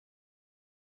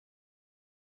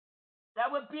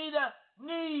 That would be the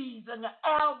knees and the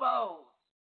elbows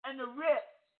and the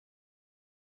wrists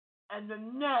and the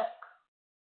neck.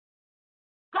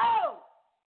 Go!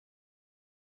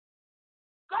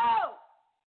 Go!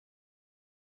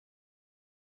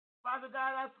 Father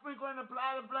God, I sprinkle and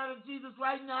apply the blood of Jesus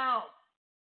right now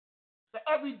to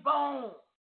every bone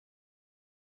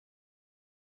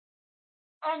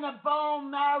and the bone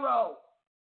marrow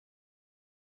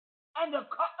and the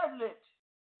cartilage.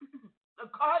 The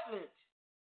cartilage.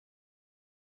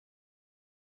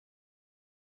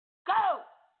 Go!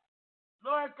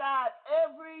 Lord God,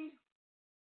 every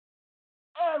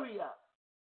area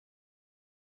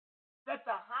that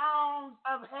the hounds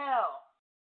of hell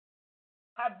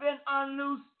have been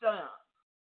unloosed on.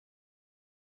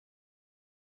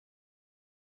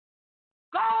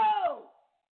 Go!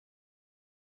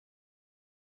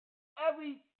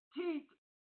 Every teeth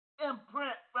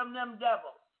imprint from them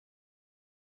devils.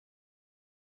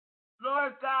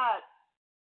 Lord God,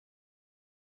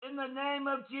 in the name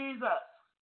of Jesus,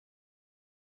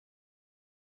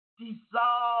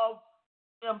 dissolve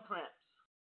imprints.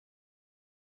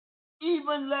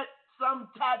 Even let some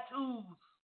tattoos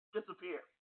disappear.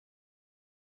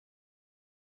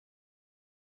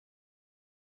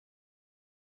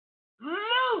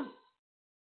 Loose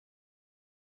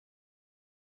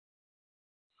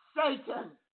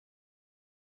Satan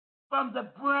from the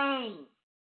brain,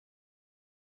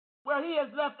 where he has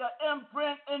left an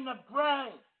imprint in the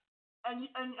brain. And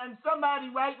somebody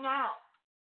right now,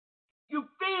 you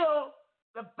feel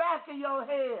the back of your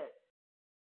head,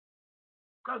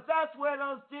 because that's where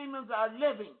those demons are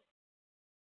living.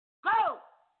 Go!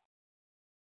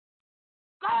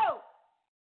 Go!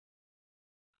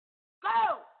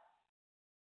 Go!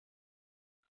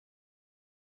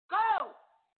 Go!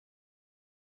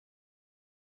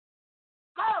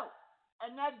 Go!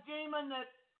 And that demon that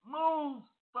moves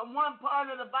from one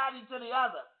part of the body to the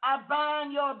other, I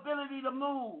bind your ability to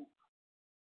move.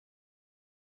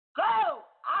 Go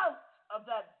out of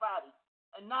that body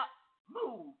and not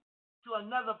move to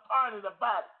another part of the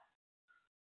body.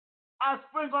 I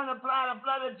sprinkle and apply the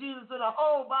blood of Jesus to the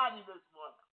whole body this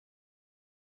morning.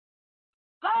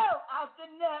 Go out the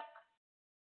neck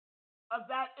of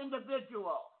that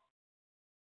individual.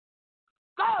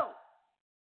 Go.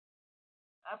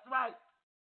 That's right.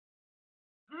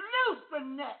 Loose the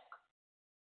neck.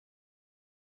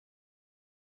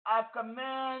 I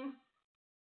command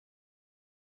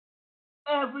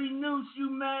every noose you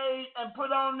made and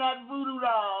put on that voodoo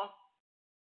doll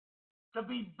to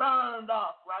be burned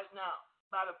off right now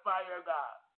by the fire of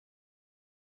God.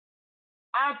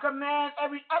 I command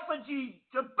every effigy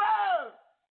to burn.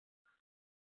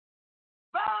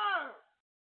 Burn.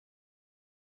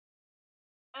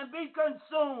 And be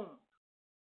consumed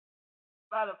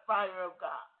by the fire of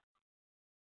God.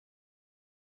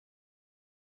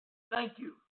 Thank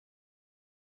you.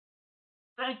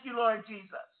 Thank you, Lord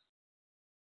Jesus,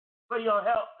 for your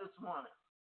help this morning.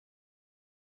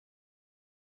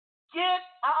 Get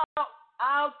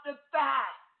out the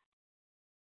thigh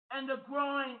and the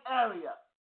groin area.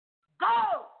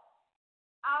 Go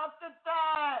out the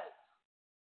thighs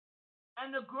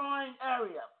and the groin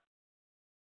area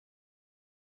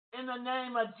in the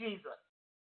name of Jesus.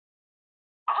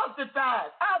 Out the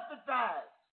thighs,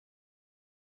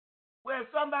 where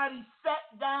somebody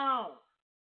sat down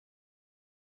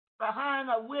behind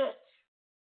a witch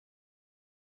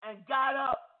and got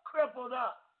up, crippled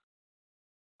up.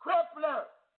 Crippler,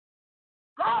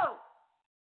 go!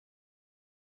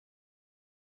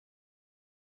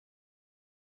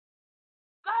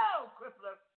 Go,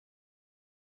 crippler.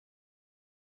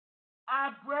 I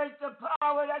break the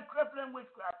power of that crippling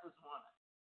witchcraft this morning.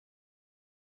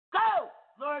 Go!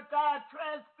 Lord God,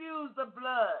 transfuse the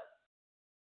blood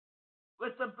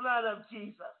with the blood of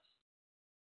Jesus.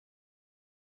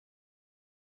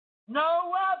 No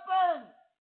weapon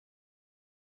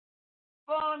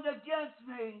formed against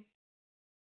me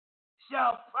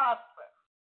shall prosper.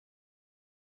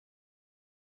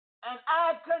 And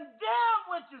I condemn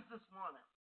witches this morning.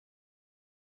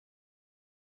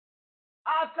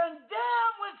 I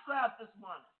condemn witchcraft this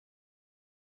morning.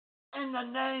 In the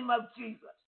name of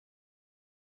Jesus.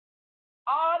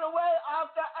 All the way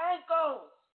off the ankles.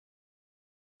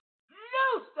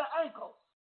 Loose the ankles.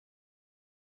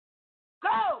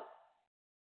 Go.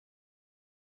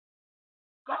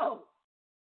 Go.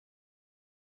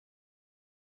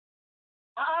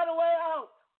 All the way out.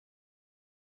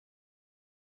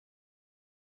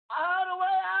 All the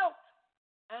way out.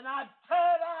 And I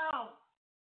tear down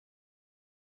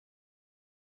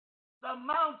the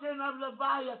mountain of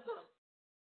Leviathan.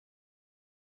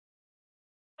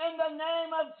 In the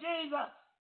name of Jesus.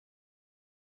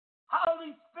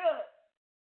 Holy Spirit.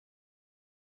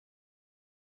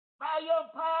 By your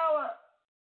power.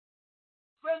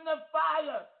 Send the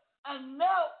fire and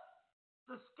melt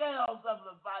the scales of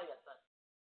Leviathan.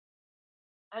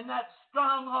 And that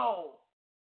stronghold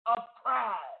of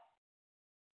pride.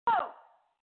 Oh!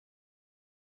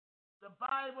 The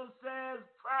Bible says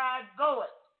pride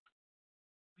goeth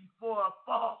before a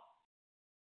fall.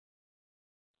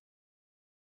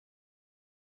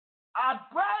 I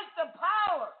break the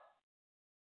power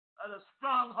of the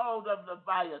stronghold of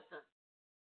Leviathan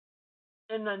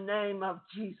in the name of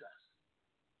Jesus.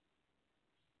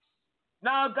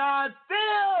 Now, God,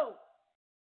 fill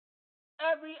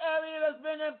every area that's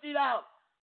been emptied out.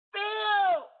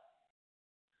 Fill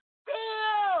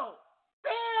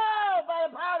by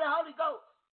the power of the Holy Ghost.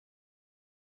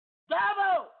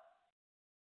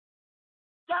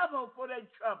 Double for their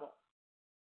trouble.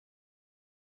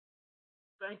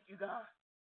 Thank you, God.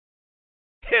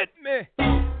 Hit me.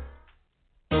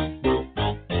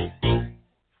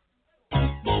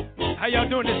 How y'all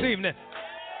doing this evening?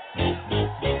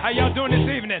 How y'all doing this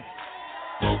evening?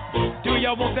 Do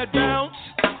y'all want that bounce?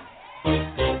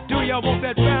 Do y'all want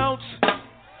that bounce?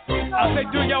 I say,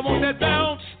 do y'all want that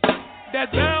bounce?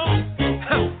 That bounce?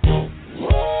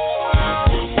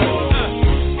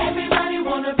 Everybody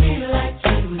wanna be like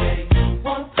you. They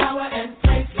want power and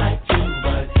praise like you.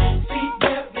 But see,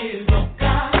 there is no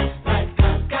God like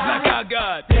our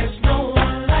God. There's no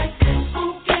one like you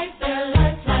who gave their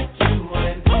life like you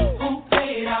and who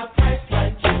paid our price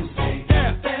like you. Say,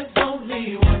 there's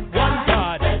only one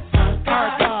God. That's our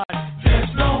God. There's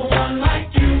no one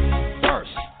like you.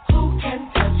 First, who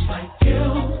can touch like you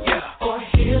or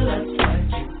heal us like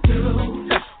you do?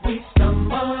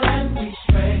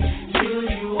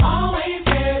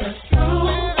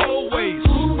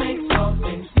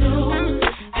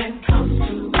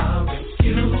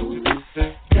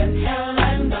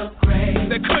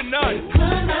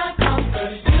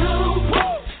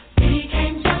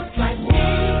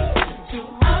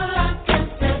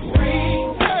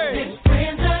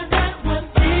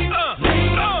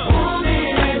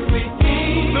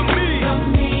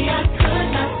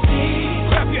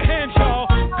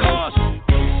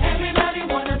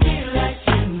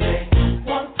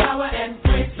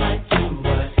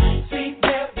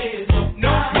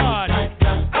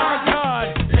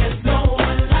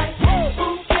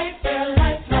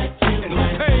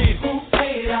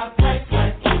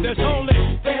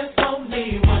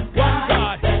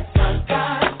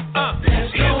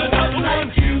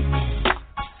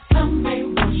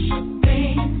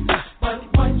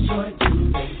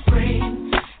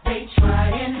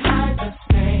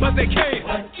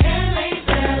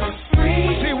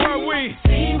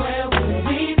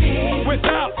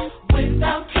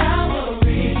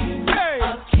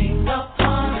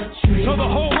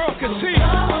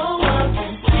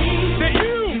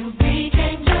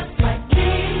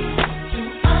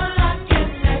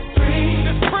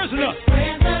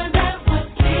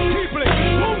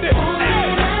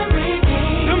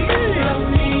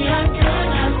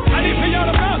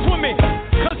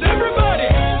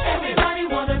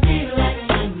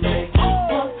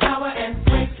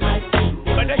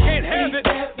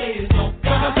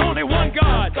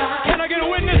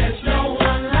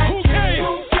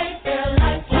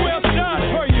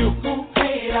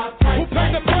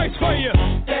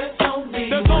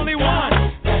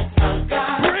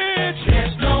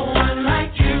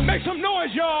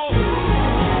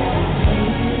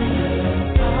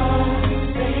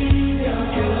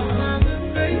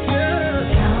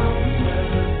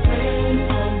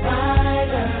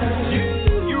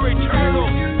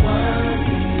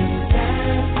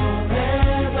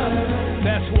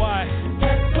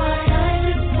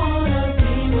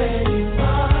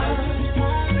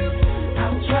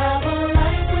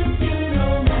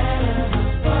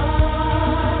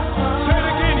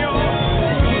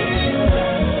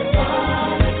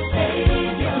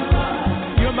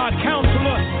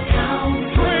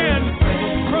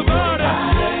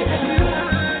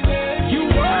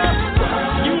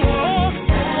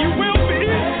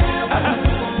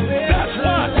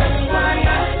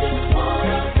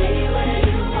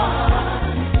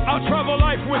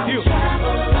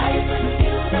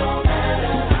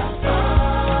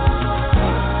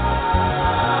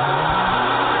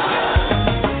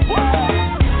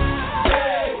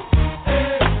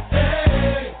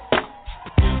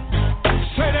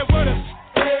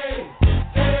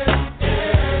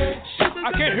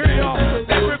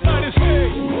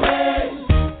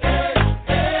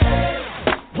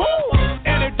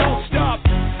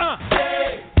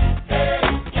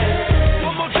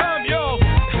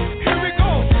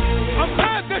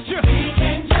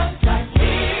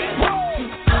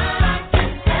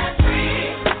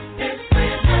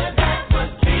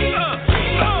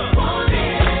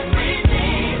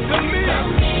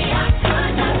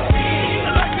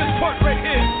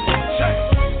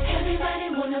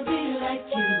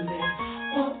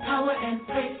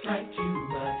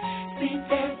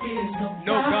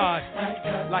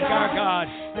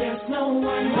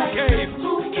 Who gave?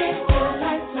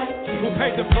 Who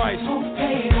paid the price?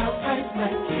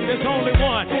 There's only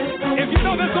one. If you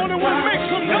know there's only one, make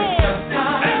some noise.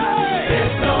 Hey!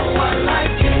 There's no one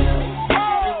like you.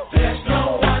 There's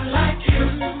no one like you.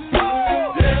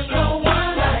 There's no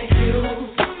one like you.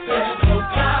 There's no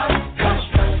God. There's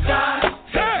no God.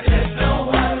 There's no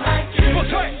one like you. People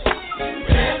say.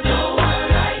 There's no one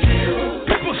like you.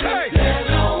 People say. There's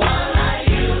no one like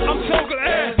you. I'm so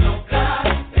glad.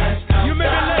 You may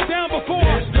be let down before.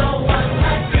 There's no one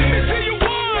like you. Let me see you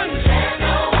one. There's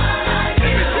no one like you.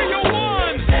 Let me see you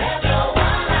one. There's no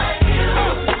one like you.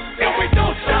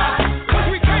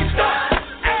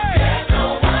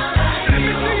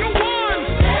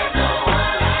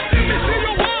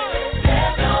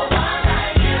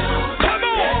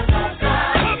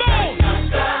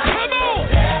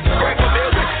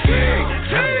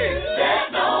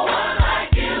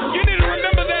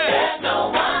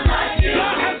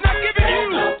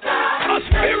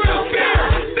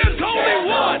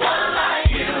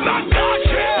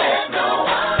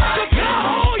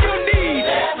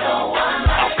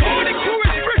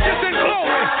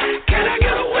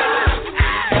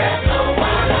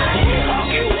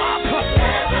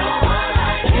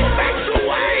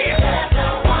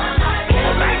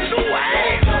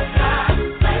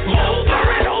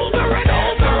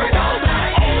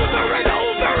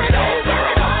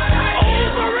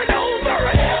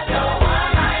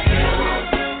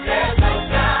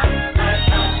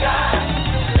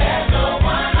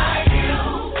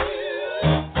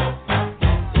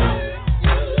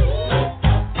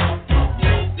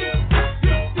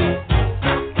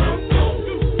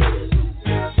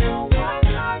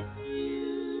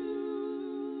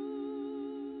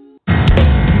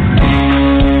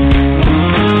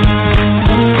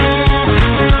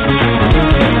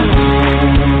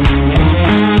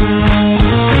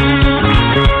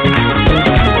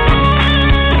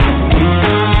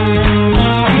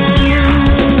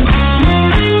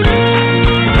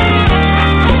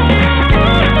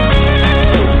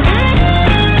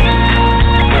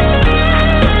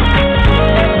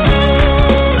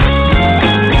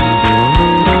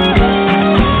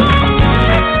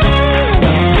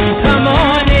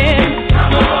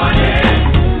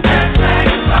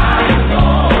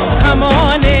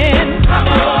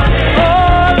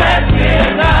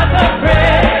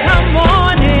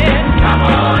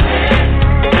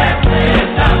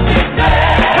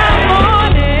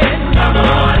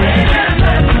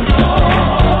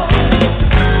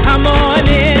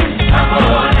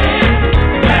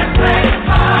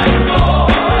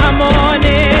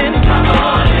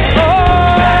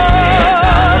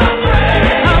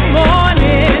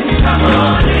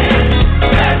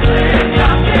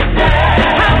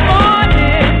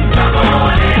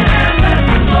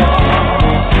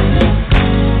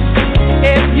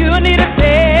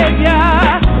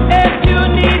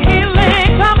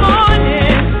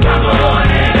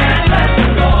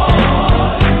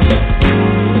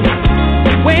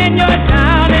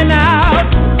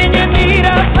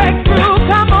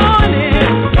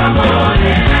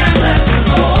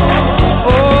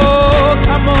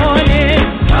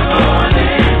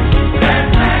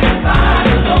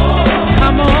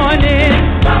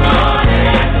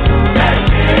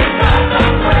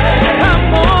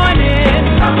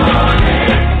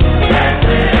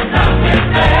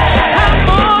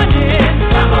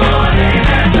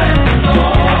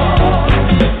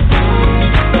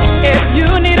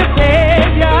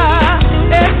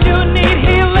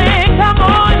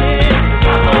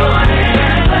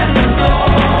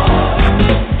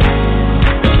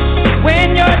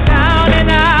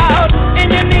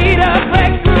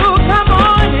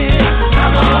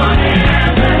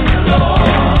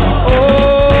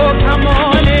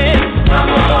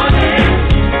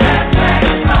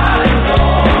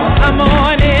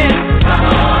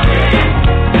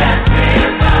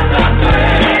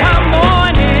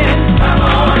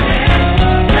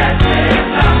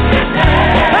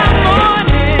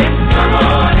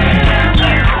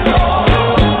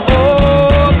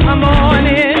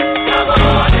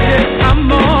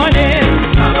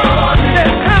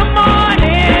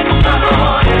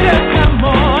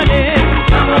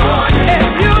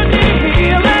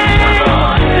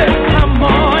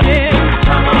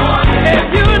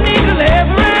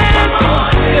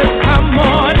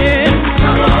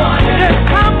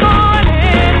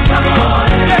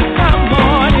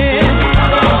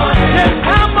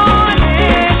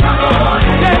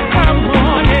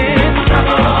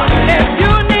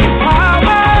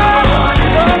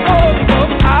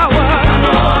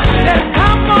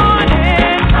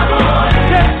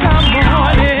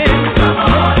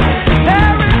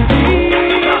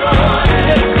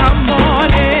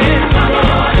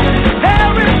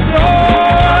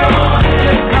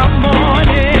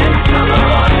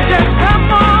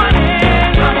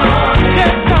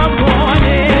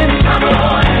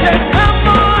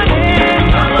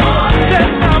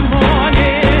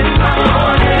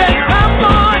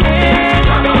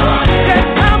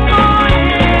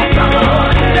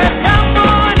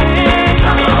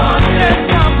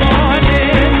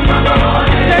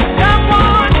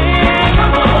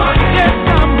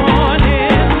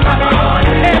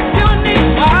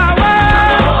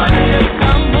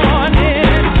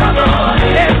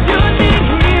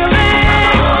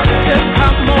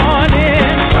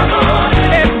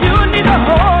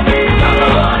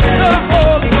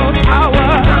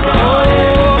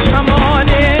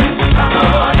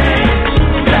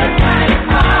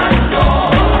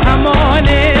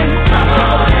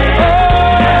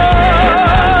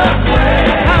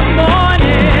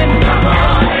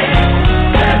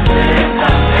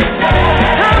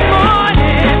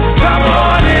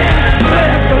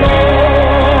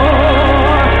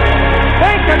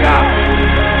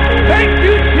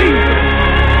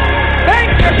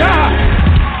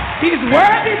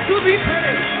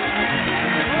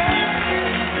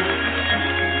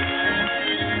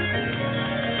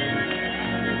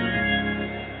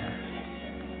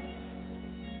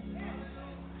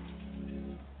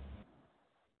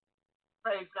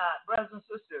 Praise God. Brothers and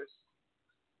sisters,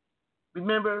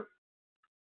 remember,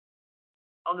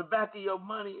 on the back of your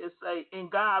money it say, in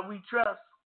God we trust.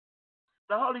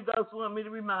 The Holy Ghost want me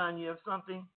to remind you of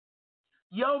something.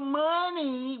 Your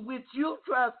money, which you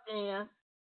trust in,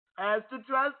 has to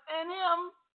trust in Him.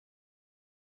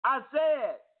 I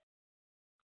said,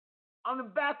 on the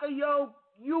back of your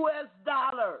U.S.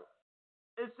 dollar,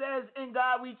 it says, in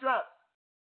God we trust.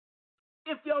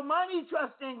 If your money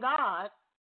trusts in God,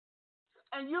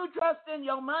 and you trust in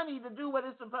your money to do what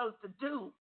it's supposed to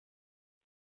do,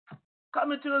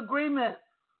 come into agreement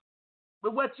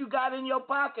with what you got in your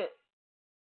pocket.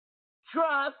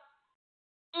 Trust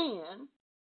in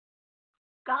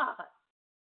God.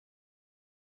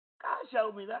 God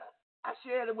showed me that. I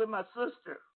shared it with my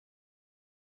sister.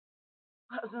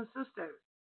 Brothers and sisters,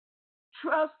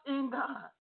 trust in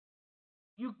God.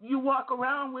 You walk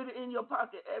around with it in your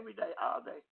pocket every day, all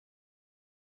day.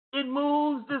 It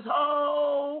moves this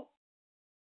whole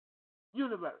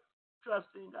universe. Trust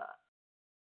in God.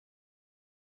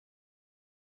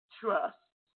 Trust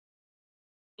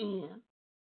in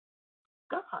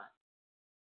God.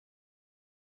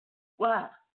 Why?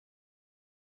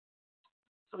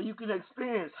 So you can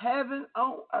experience heaven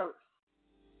on earth.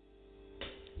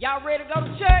 Y'all ready to go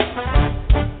to church?